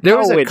movie. I was like, there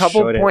was a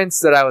couple points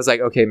that I was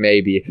like, okay,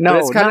 maybe. No,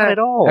 it's kinda, not at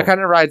all. It kind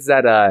of rides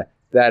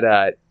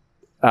that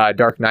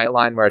Dark Knight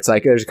line where it's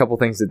like there's a couple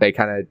things that they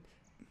kind of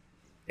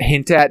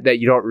hint at that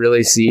you don't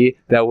really see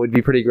that would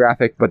be pretty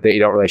graphic, but they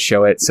don't really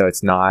show it, so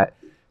it's not.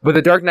 But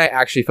the Dark Knight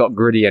actually felt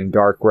gritty and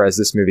dark, whereas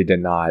this movie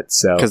did not.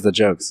 So because the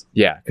jokes,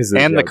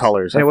 the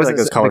colors, and it wasn't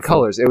like the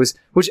colors. It was,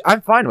 which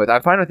I'm fine with.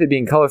 I'm fine with it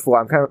being colorful.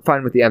 I'm kind of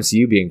fine with the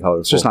MCU being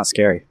colorful. It's just not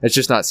scary. It's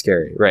just not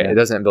scary, right? Yeah. It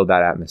doesn't build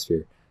that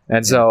atmosphere.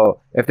 And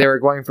so if they were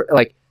going for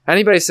like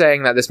anybody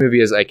saying that this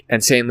movie is like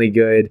insanely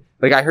good,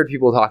 like I heard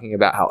people talking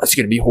about how it's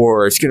going to be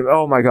horror, it's going to,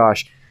 oh my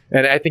gosh,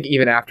 and I think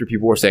even after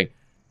people were saying,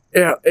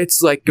 yeah,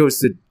 it's like goes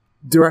to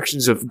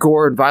directions of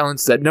gore and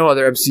violence that no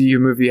other MCU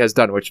movie has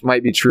done, which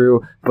might be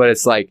true, but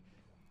it's like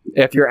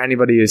if you're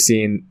anybody who's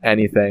seen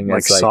anything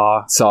like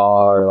Saw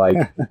or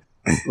like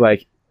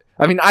like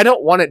I mean I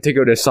don't want it to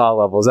go to Saw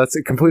levels, that's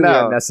completely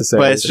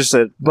unnecessary, but it's just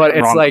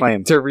it's like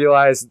claim. To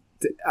realize,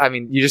 I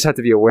mean you just have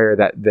to be aware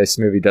that this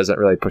movie doesn't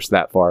really push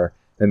that far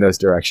in those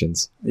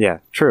directions. Yeah,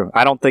 true.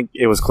 I don't think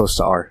it was close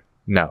to R.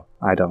 No,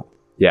 I don't.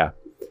 Yeah.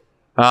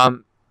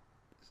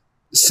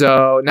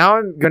 So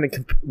now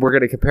we're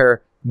gonna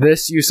compare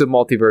this use of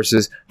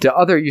multiverses to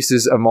other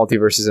uses of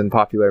multiverses in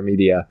popular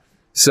media.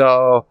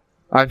 So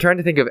I'm trying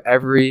to think of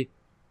everything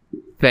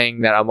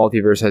that a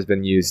multiverse has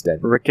been used in.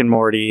 Rick and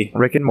Morty.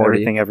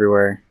 Everything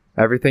Everywhere.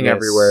 Everything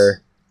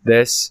Everywhere.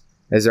 This.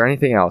 Is there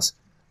anything else?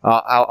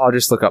 I'll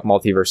just look up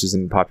multiverses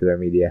in popular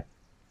media.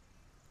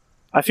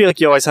 I feel like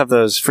you always have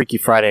those Freaky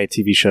Friday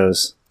TV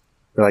shows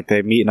where like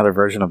they meet another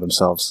version of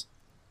themselves.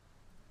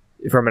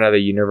 From another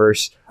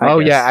universe. I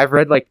guess. Yeah, I've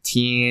read like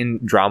teen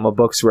drama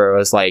books where it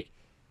was like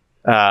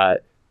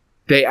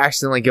they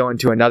accidentally go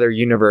into another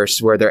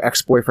universe where their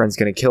ex-boyfriend's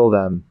going to kill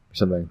them or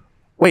something.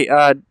 Wait,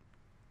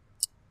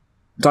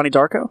 Donnie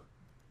Darko?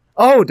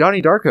 Oh,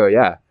 Donnie Darko,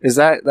 yeah.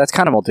 That's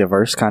kind of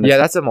multiverse, kind of. Yeah,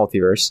 that's a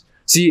multiverse.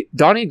 See,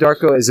 Donnie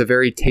Darko is a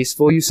very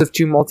tasteful use of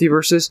two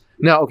multiverses.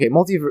 No, okay,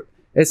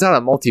 it's not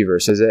a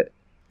multiverse, is it?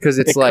 Because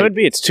it could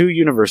be. It's two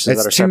universes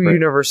that are separate. Two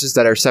universes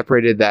that are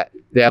separated that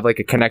they have like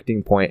a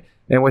connecting point.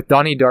 And with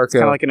Donnie Darko, it's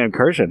kind of like an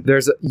incursion.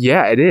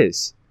 It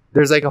is.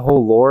 There's like a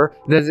whole lore.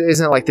 It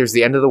isn't like there's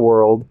the end of the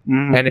world,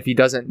 and if he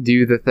doesn't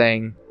do the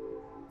thing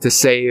to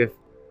save,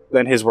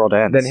 then his world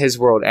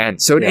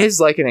ends. So it is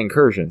like an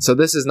incursion. So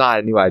this is not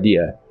a new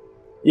idea.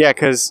 Yeah,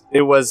 because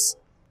it was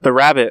the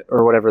rabbit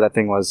or whatever that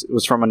thing was. It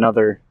was from the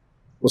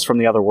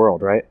other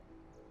world, right?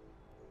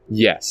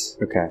 Yes.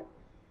 Okay.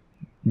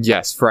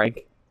 Yes,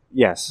 Frank.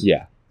 Yes.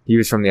 Yeah, he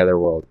was from the other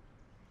world.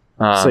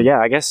 So yeah,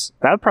 I guess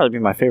that would probably be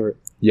my favorite.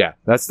 Yeah,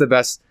 that's the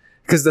best.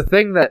 Because the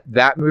thing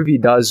that movie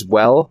does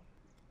well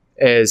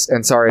is,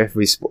 and sorry if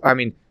we, I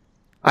mean,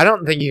 I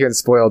don't think you can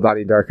spoil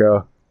Donnie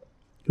Darko.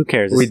 Who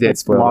cares? We did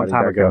spoil a long Donnie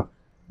time Darko. ago.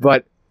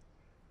 But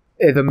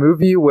the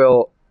movie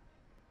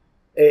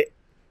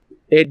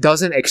it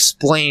doesn't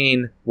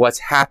explain what's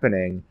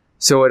happening,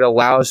 so it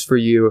allows for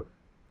you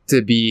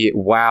to be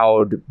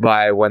wowed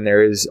by when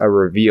there is a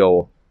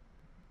reveal.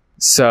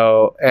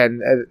 So,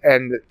 and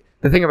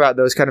the thing about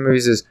those kind of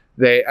movies is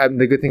the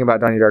good thing about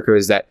Donnie Darko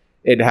is that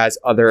it has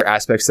other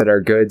aspects that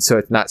are good, so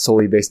it's not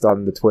solely based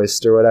on the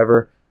twist or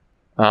whatever.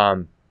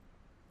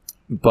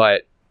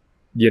 But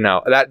you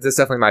know, that's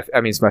definitely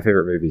it's my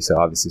favorite movie, so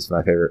obviously it's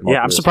my favorite.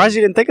 Yeah, I'm surprised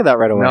you didn't think of that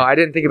right away. No, I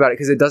didn't think about it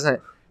because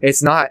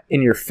it's not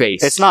in your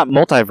face. It's not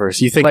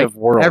multiverse. You think like, of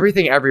world.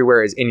 Everything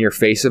Everywhere is in your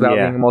face about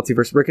being a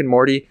multiverse. Rick and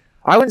Morty,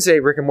 I wouldn't say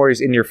Rick and Morty is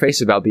in your face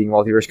about being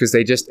multiverse because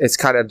it's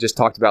kind of just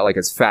talked about like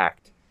it's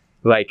fact.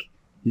 Like,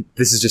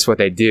 this is just what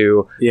they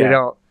do.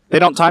 Yeah. They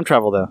don't time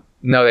travel though.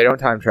 No, they don't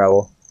time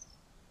travel.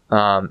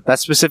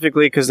 That's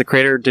specifically because the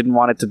creator didn't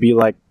want it to be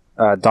like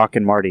Doc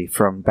and Marty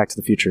from Back to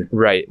the Future.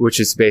 Right, which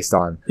is based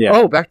on. Yeah.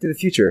 Oh, Back to the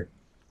Future.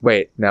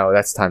 Wait, no,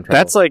 that's time travel.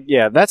 That's like,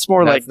 that's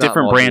more like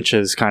different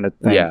branches kind of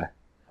thing. Yeah.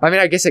 I mean,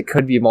 I guess it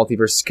could be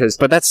multiverse because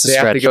but that's they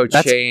have to go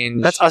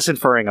change. That's us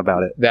inferring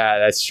about it. Yeah,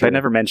 that's true. They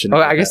never mentioned it.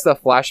 I guess the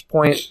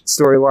Flashpoint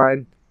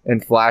storyline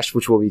and Flash,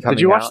 which will be coming out.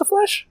 Did you watch The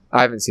Flash?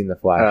 I haven't seen The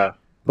Flash.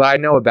 But I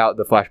know about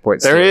the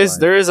Flashpoint storyline.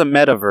 There is a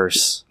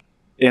metaverse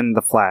in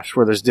The Flash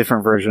where there's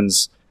different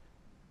versions,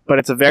 but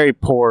it's a very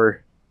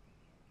poor...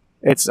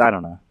 I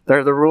don't know.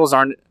 The rules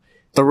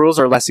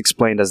are less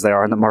explained as they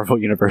are in the Marvel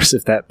Universe,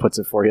 if that puts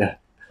it for you.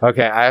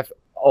 Okay, I have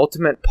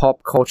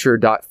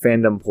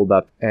ultimatepopculture.fandom pulled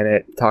up, and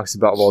it talks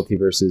about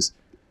multiverses.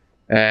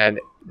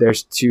 And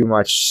there's too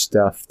much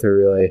stuff to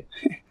really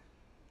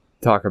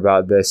talk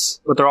about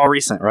this. But they're all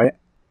recent, right?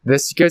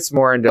 This gets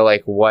more into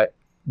like what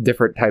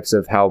different types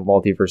of how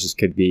multiverses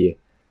could be,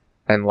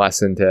 and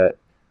less into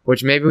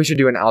which maybe we should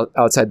do an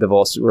outside the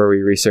vault where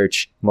we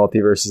research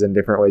multiverses and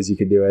different ways you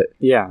could do it.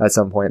 Yeah, at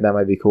some point that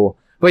might be cool.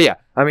 But yeah,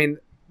 I mean,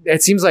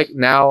 it seems like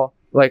now,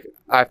 like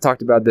I've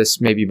talked about this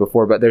maybe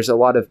before, but there's a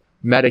lot of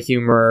meta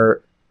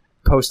humor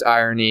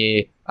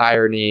post-irony,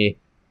 irony,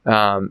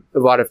 a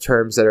lot of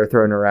terms that are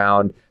thrown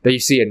around that you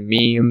see in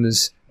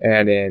memes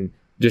and in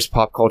just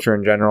pop culture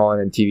in general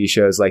and in TV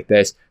shows like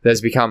this that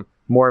has become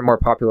more and more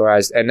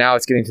popularized. And now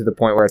it's getting to the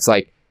point where it's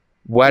like,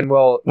 when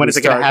is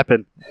it going to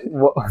happen?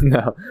 Well,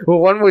 no. Well,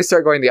 when will we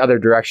start going the other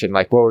direction?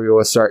 Like, when we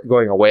will start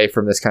going away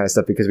from this kind of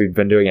stuff because we've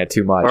been doing it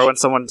too much? Or when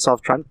someone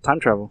solves time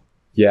travel.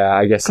 Yeah,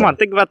 I guess. Come on,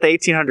 think about the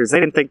 1800s.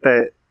 They didn't think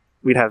that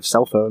we'd have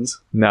cell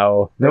phones.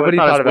 No. Nobody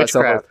thought about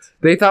cell phones.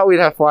 They thought we'd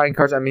have flying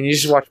cars. I mean, you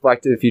should watch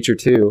Back to the Future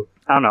too.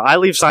 I don't know. I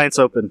leave science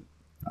open.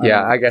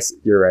 Yeah, I guess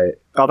you're right.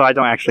 Although I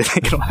don't actually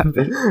think it'll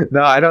happen.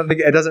 No, I don't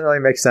think it doesn't really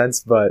make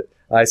sense, but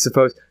I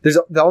suppose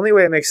the only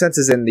way it makes sense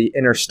is in the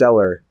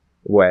interstellar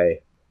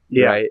way.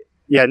 Yeah. Right?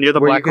 Yeah, near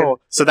the black hole.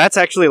 So that's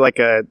actually like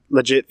a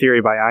legit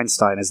theory by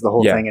Einstein, is the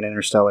whole thing in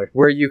Interstellar.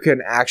 Where you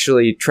can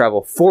actually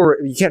travel forward.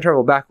 You can't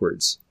travel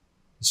backwards.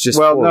 It's just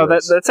forwards. No,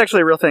 that's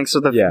actually a real thing. So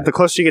the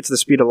closer you get to the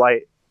speed of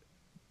light,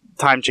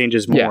 time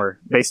changes more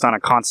based on a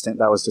constant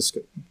that was just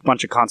a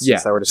bunch of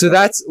constants that were discovered. So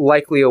that's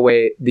likely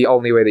the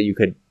only way that you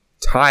could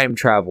time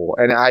travel.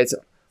 And it's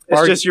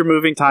just you're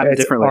moving time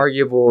differently. It's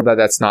arguable that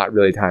that's not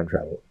really time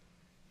travel.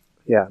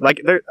 Yeah,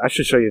 like I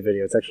should show you a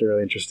video. It's actually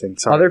really interesting.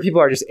 Sorry. Other people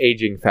are just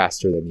aging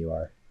faster than you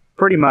are.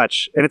 Pretty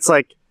much. And it's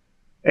like,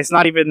 it's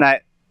not even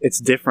that it's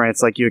different.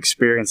 It's like you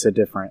experience it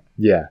different.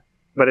 Yeah.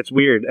 But it's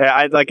weird.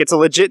 It's a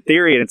legit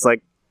theory, and it's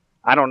like,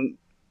 I mean,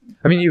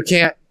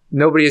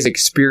 nobody has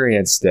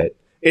experienced it.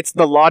 It's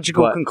the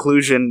logical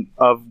conclusion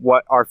of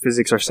what our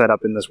physics are set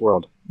up in this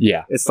world.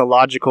 Yeah. It's the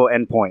logical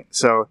endpoint.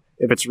 So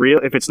if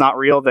it's not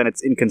real, then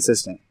it's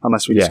inconsistent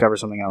unless we discover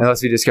something else.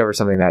 Unless we discover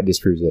something that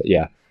disproves it.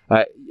 Yeah.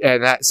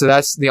 So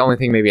that's the only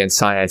thing maybe in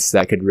science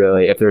that could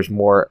really, if there's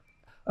more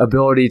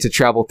ability to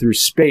travel through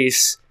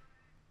space,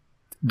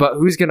 but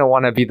who's going to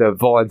want to be the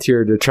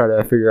volunteer to try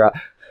to figure out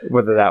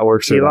whether that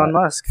works or not? Elon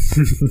Musk.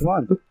 Come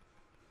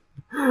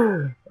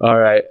on. All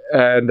right.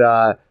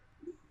 And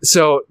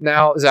so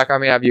now, Zach, I'm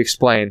going to have you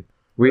explain.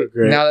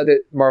 Now that the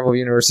Marvel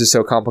Universe is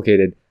so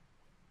complicated,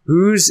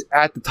 who's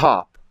at the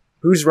top?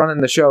 Who's running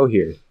the show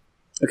here?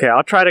 Okay,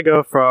 I'll try to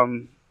go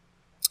from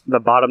the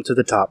bottom to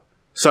the top.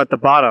 So at the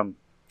bottom,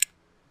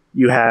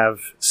 you have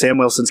Sam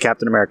Wilson's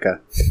Captain America.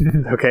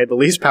 Okay, the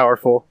least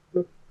powerful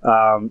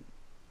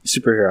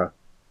superhero.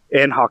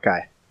 And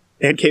Hawkeye.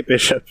 And Kate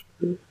Bishop.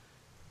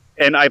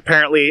 And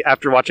apparently,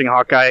 after watching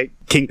Hawkeye,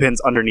 Kingpin's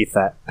underneath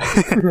that.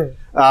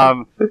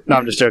 No,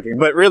 I'm just joking.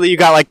 But really, you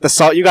got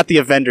the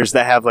Avengers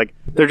that have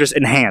they're just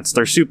enhanced.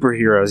 They're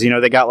superheroes. You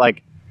know, they got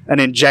an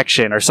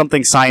injection or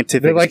something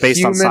scientific. They're like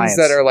based on science.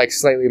 Humans that are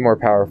slightly more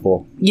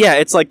powerful. Yeah,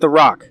 it's like The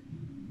Rock.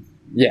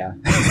 Yeah,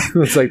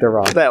 it's like The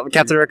Rock.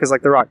 Captain America's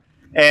like The Rock.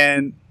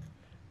 And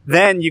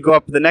then you go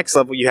up to the next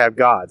level, you have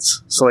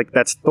gods. So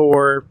that's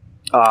Thor.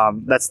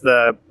 That's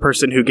the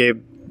person who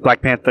gave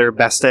Black Panther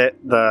Bastet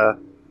the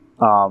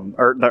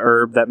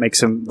herb that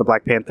makes him the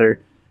Black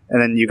Panther.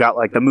 And then you got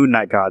the Moon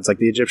Knight gods,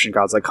 the Egyptian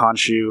gods, like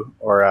Khonshu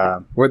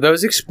or were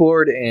those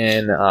explored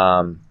in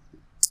the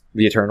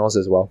Eternals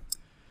as well?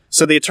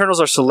 So the Eternals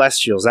are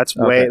celestials. That's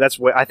way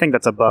I think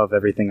that's above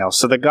everything else.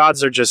 So the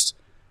gods are just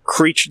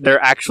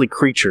they're actually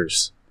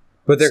creatures.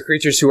 But they're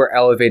creatures who are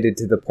elevated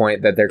to the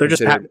point that they're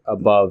considered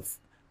above.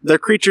 They're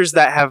creatures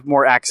that have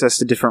more access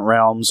to different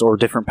realms or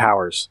different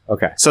powers.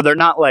 Okay. So they're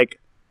not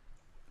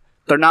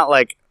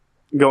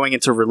going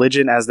into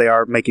religion as they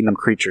are making them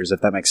creatures, if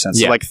that makes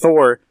sense. Yeah. So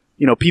Thor,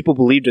 people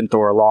believed in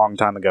Thor a long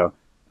time ago.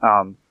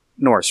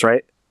 Norse,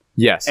 right?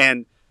 Yes.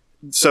 And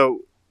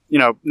so,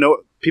 no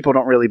people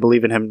don't really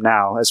believe in him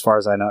now, as far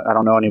as I know. I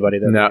don't know anybody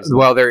that believes.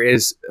 Well, there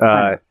is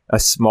a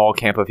small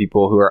camp of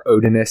people who are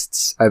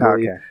Odinists, I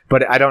believe. Okay.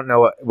 But I don't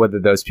know whether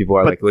those people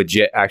are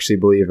legit actually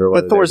believe or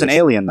whether. But Thor's an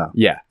alien, though.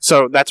 Yeah.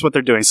 So that's what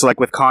they're doing. So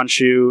with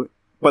Khonshu,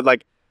 but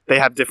they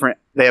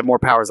have more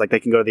powers. They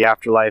can go to the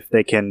afterlife.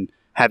 They can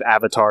have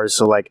avatars.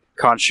 So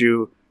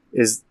Khonshu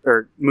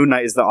Moon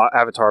Knight is the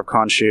avatar of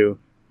Khonshu,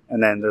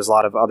 and then there's a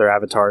lot of other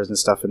avatars and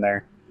stuff in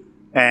there.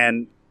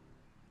 And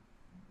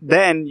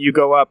then you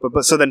go up,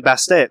 but so then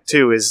Bastet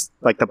too is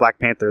the Black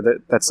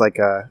Panther. That's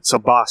so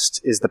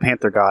Bast is the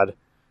Panther god,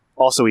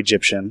 also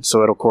Egyptian,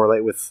 so it'll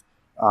correlate with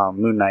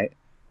Moon Knight.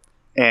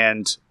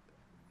 And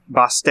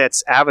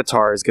Bastet's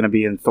avatar is going to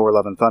be in Thor: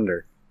 Love and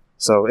Thunder.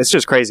 So it's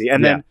just crazy.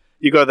 And then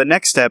you go the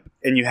next step,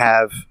 and you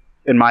have,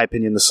 in my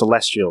opinion, the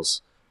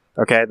Celestials.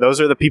 Okay,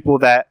 those are the people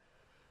that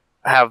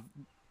have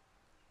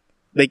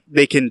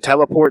they can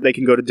teleport, they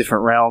can go to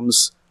different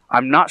realms.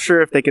 I'm not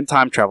sure if they can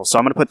time travel, so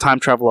I'm going to put time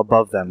travel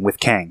above them with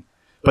Kang.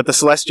 But the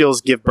Celestials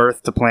give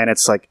birth to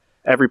planets.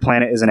 Every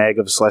planet is an egg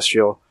of a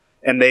Celestial,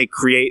 and they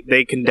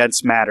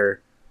condense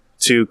matter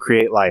to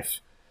create life.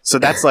 So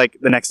that's the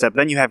next step.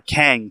 Then you have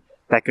Kang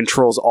that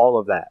controls all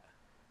of that.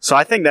 So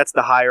I think that's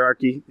the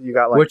hierarchy. You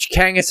got which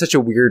Kang is such a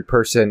weird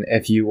person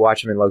if you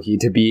watch him in Loki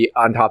to be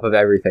on top of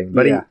everything,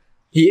 but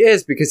he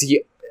is, because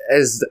he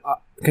is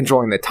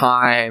controlling the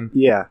time.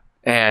 Yeah,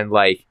 and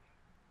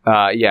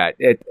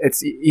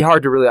it's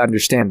hard to really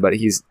understand, but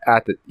he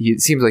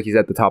seems like he's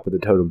at the top of the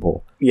totem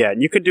pole. Yeah,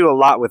 and you could do a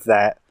lot with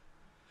that.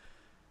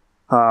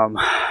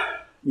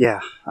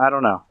 Yeah, I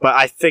don't know, but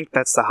I think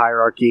that's the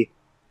hierarchy.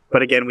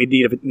 But again, we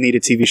need a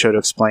TV show to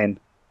explain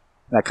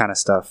that kind of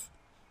stuff.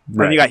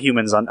 Right. And you got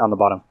humans on the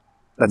bottom.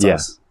 That's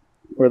us.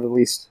 We're the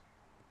least.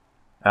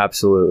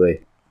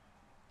 Absolutely.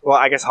 Well,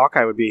 I guess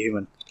Hawkeye would be a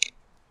human.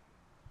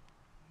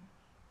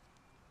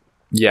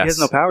 Yes. He has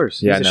no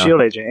powers. Yeah, He's a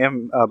S.H.I.E.L.D. agent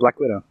and Black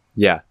Widow.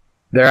 Yeah.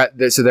 They're at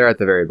the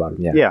very bottom.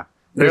 Yeah. Yeah.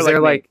 They're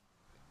like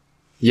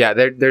yeah,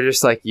 they're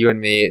just like you and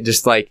me,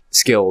 just like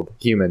skilled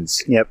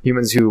humans. Yep.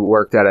 Humans who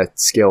worked at a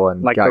skill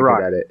and Like got The Rock.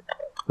 good at it.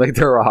 Like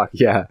The Rock,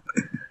 yeah.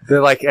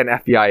 They're like an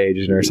FBI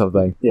agent or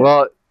something. Yeah.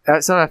 Well,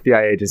 some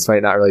FBI agents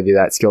might not really be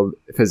that skilled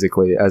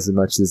physically as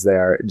much as they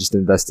are just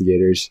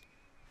investigators.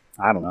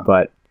 I don't know.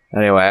 But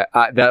anyway,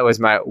 that was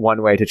my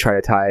one way to try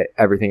to tie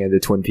everything into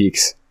Twin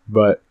Peaks.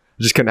 But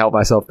I just couldn't help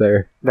myself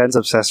there. Ben's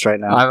obsessed right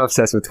now. I'm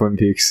obsessed with Twin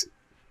Peaks.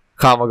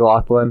 Kyle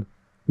MacLachlan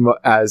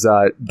as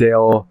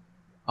Dale.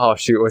 Oh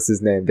shoot, what's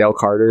his name? Dale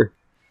Carter.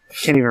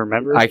 Can't even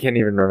remember. I can't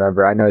even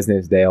remember. I know his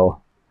name's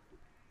Dale.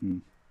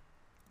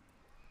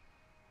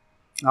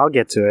 I'll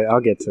get to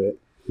it.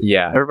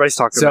 Yeah. Everybody's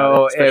talking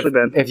about it, especially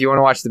Ben. if you want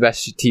to watch the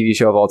best TV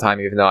show of all time,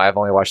 even though I've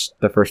only watched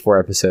the first 4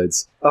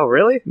 episodes. Oh,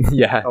 really?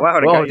 Yeah. Oh, wow.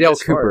 it Well, got you Dale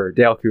this far. Cooper.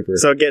 Dale Cooper.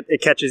 So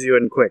it catches you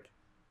in quick.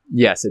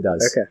 Yes, it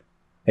does. Okay.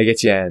 It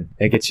gets you in.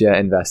 It gets you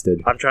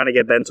invested. I'm trying to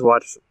get Ben to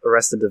watch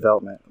Arrested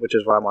Development, which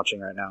is what I'm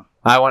watching right now.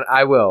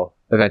 I will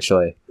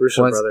eventually.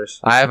 Russo Once- Brothers.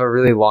 I have a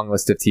really long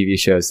list of TV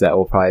shows that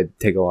will probably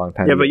take a long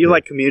time. Yeah, to but get you through.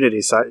 like Community,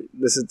 so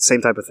this is the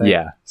same type of thing.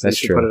 Yeah, so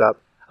that's you should true. put it up.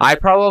 I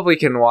probably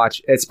can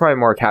watch. It's probably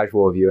more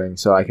casual viewing,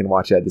 so I can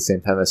watch it at the same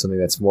time as something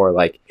that's more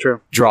like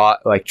True. draw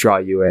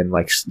you in,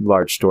 like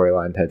large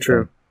storyline type.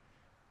 True. Thing.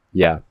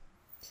 Yeah.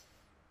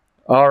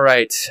 All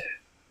right.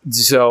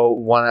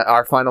 So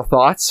our final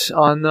thoughts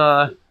on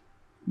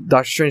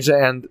Doctor Strange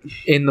and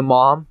In the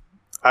Mom.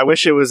 I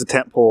wish it was a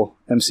tentpole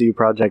MCU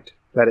project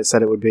that it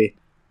said it would be.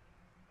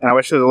 And I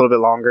wish it was a little bit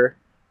longer.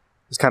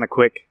 It was kind of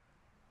quick.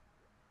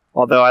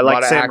 Although I A lot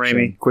like of Sam action,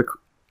 Raimi. quick,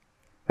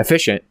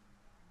 efficient.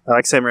 I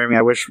like Sam Raimi.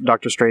 I wish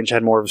Doctor Strange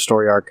had more of a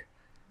story arc.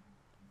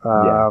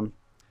 I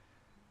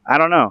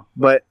don't know,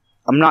 but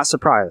I'm not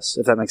surprised,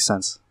 if that makes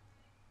sense.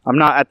 I'm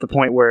not at the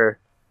point where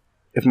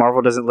if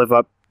Marvel doesn't live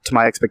up to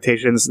my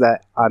expectations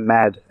that I'm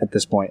mad at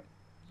this point.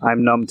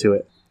 I'm numb to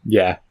it.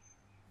 Yeah.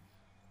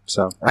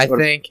 So I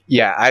think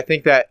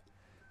that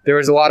there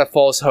was a lot of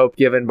false hope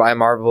given by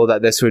Marvel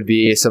that this would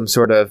be some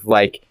sort of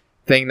like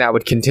thing that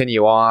would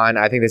continue on.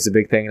 I think that's a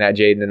big thing that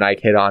Jaden and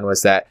Ike hit on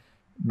was that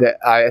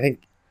I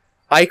think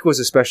Ike was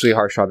especially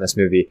harsh on this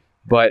movie,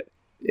 but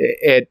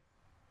it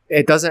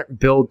doesn't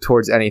build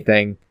towards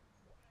anything,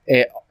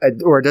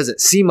 or it doesn't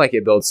seem like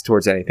it builds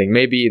towards anything.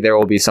 Maybe there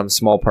will be some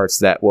small parts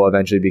that will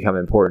eventually become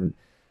important,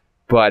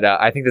 but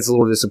I think that's a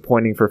little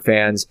disappointing for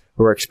fans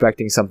who are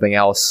expecting something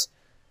else.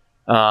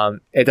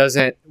 It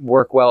doesn't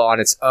work well on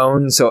its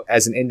own, so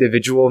as an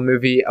individual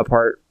movie,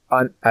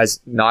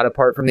 not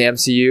apart from the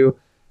MCU,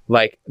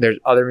 like there's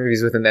other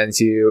movies within the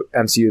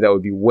MCU that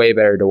would be way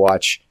better to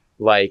watch,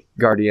 like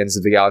Guardians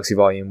of the Galaxy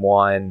Volume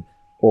 1,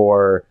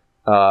 or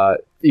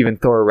even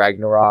Thor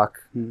Ragnarok,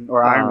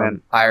 or Iron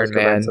Man. Iron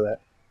Man.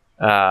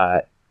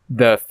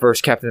 The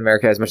first Captain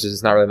America, as much as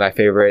it's not really my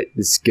favorite,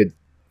 is good,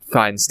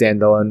 fine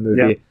standalone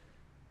movie.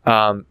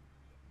 Yeah.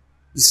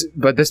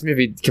 But this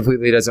movie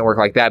completely doesn't work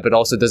like that, but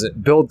also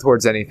doesn't build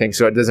towards anything,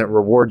 so it doesn't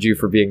reward you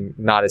for being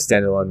not a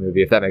standalone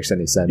movie, if that makes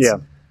any sense. Yeah.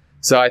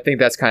 So I think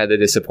that's kind of the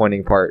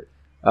disappointing part.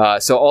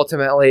 So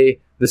ultimately,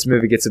 this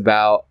movie gets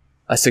about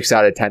a 6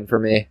 out of 10 for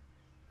me,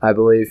 I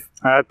believe.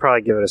 I'd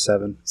probably give it a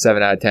 7.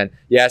 7 out of 10.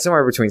 Yeah,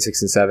 somewhere between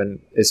 6 and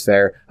 7 is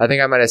fair. I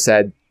think I might have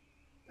said,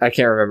 I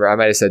can't remember, I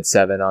might have said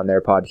 7 on their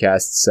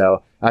podcast,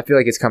 so I feel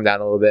like it's come down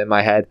a little bit in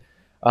my head.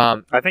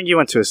 I think you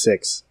went to a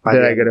 6 by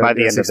Did the I go to by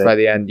the end 6 of it. by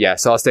the end? Yeah,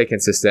 so I'll stay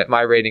consistent.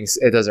 My ratings,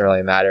 it doesn't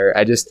really matter.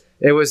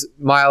 It was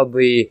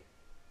mildly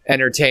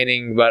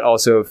entertaining, but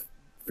also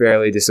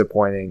fairly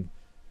disappointing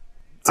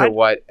to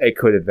what it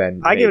could have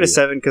been. I give it a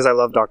 7 because I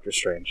love Doctor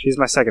Strange. He's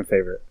my second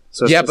favorite.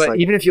 So it's yeah, just but like,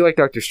 even if you like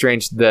Doctor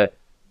Strange, that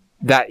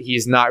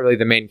he's not really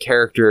the main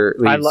character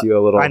leaves you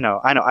a little. I know.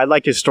 I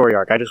like his story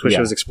arc. I just wish Yeah.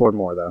 it was explored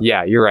more, though.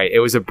 Yeah, you're right. It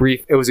was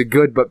a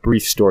good but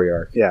brief story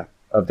arc. Yeah.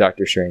 Of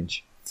Doctor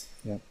Strange.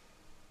 Yeah.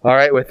 All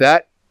right, with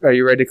that, are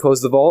you ready to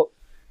close the vault?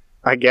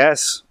 I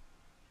guess.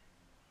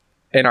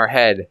 In our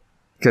head,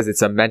 because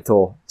it's a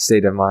mental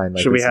state of mind.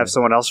 Like Should we have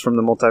someone else from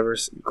the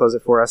multiverse close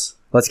it for us?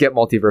 Let's get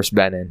Multiverse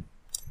Ben in.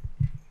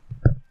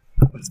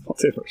 What's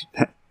multiverse?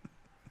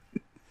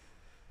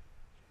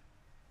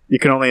 You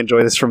can only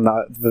enjoy this from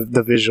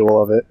the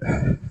visual of it.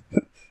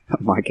 Oh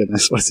my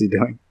goodness, what's he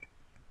doing?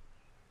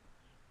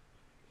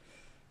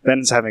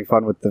 Ben's having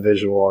fun with the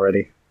visual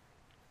already.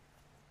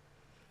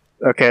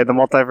 Okay, the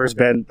multiverse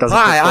Ben doesn't.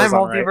 Hi, I'm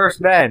on, right? Multiverse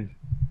Ben.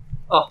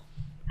 Oh,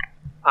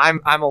 I'm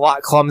a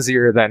lot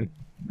clumsier than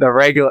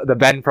the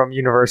Ben from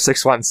Universe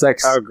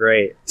 616. Oh,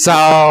 great!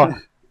 So,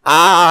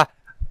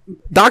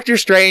 Doctor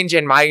Strange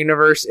in my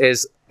universe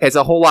is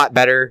a whole lot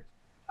better.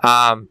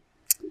 Scott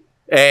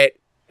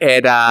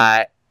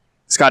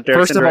Derickson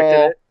first of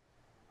directed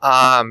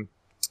all, it.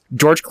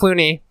 George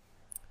Clooney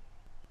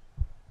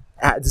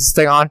this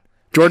thing on.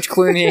 George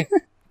Clooney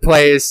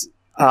plays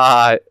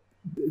Doctor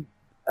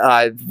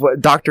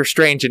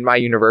Strange in my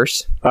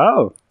universe.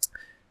 Oh.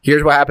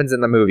 Here's what happens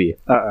in the movie.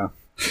 Uh-oh.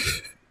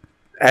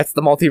 That's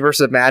the Multiverse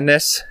of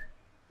Madness.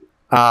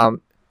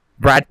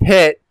 Brad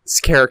Pitt's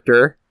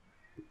character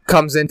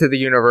comes into the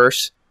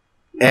universe,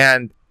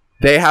 and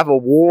they have a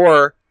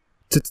war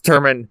to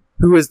determine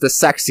who is the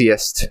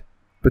sexiest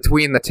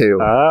between the two.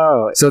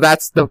 Oh. So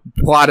that's the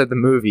plot of the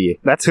movie.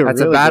 That's a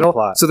really battle. good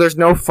plot. So there's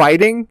no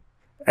fighting.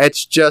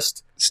 It's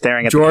just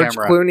Staring at George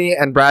the camera.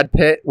 Clooney and Brad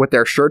Pitt with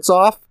their shirts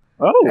off.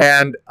 Oh.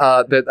 And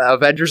the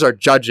Avengers are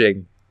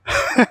judging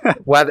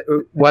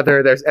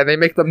whether there's, and they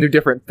make them do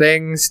different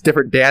things,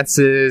 different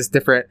dances,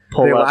 different.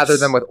 Pull-ups. They lather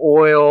them with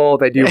oil.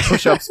 They do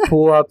push-ups,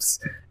 pull-ups,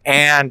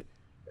 and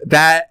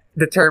that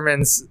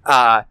determines.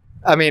 And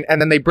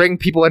then they bring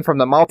people in from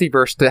the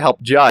multiverse to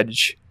help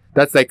judge.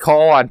 They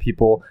call on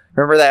people.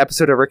 Remember that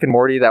episode of Rick and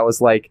Morty that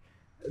was like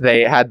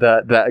they had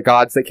the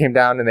gods that came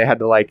down and they had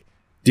to like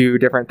do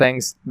different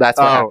things. That's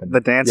what happened. The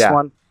dance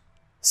one.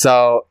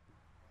 So,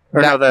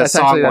 the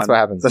song one. That's what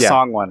happens. The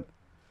song one.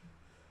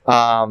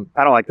 I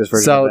don't like this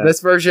version. So of that. this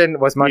version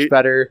was much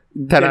better.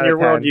 10 in out your of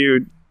 10. world,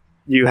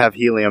 you have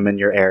helium in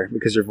your air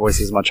because your voice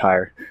is much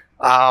higher.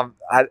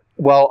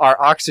 Well,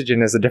 our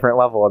oxygen is a different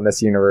level in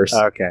this universe.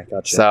 Okay,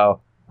 gotcha. So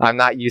I'm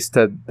not used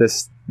to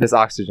this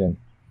oxygen.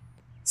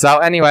 So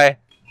anyway,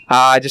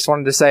 I just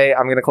wanted to say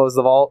I'm going to close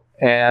the vault,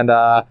 and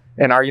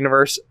in our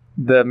universe,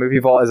 the Movie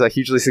Vault is a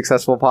hugely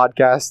successful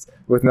podcast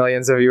with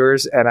millions of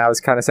viewers, and I was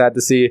kind of sad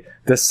to see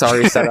this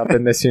sorry setup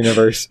in this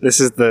universe. This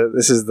is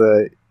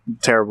the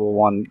terrible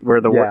one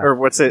where or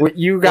what's it?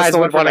 You guys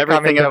would want to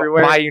come into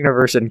everywhere? My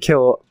universe and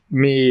kill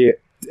me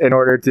in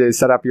order to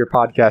set up your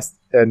podcast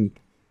and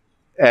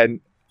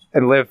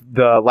live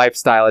the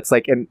lifestyle. It's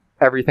like in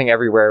Everything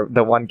Everywhere,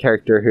 the one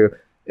character who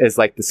is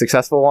like the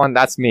successful one,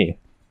 that's me.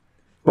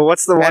 But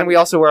what's the one? And we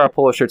also wear our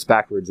polo shirts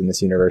backwards in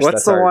this universe.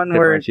 What's the one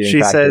where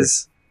she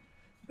says?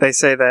 They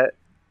say that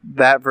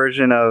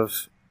version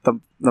of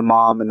the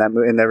mom and that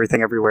and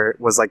Everything Everywhere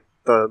was like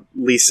the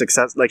least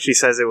success. Like she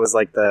says, it was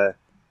like the.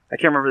 I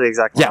can't remember the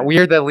exact one. Yeah, we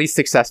are the least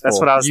successful. That's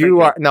what I was thinking.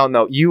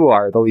 No, you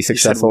are the least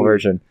successful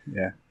version.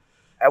 Yeah.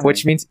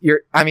 Which means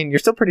you're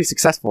still pretty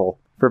successful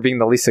for being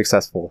the least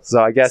successful.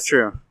 So I guess that's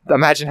true.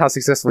 Imagine how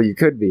successful you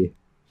could be.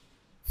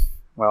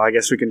 Well, I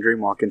guess we can dream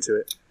walk into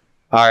it.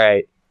 All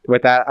right.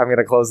 With that, I'm going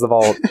to close the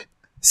vault.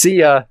 See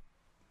ya.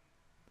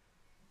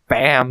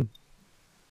 Bam.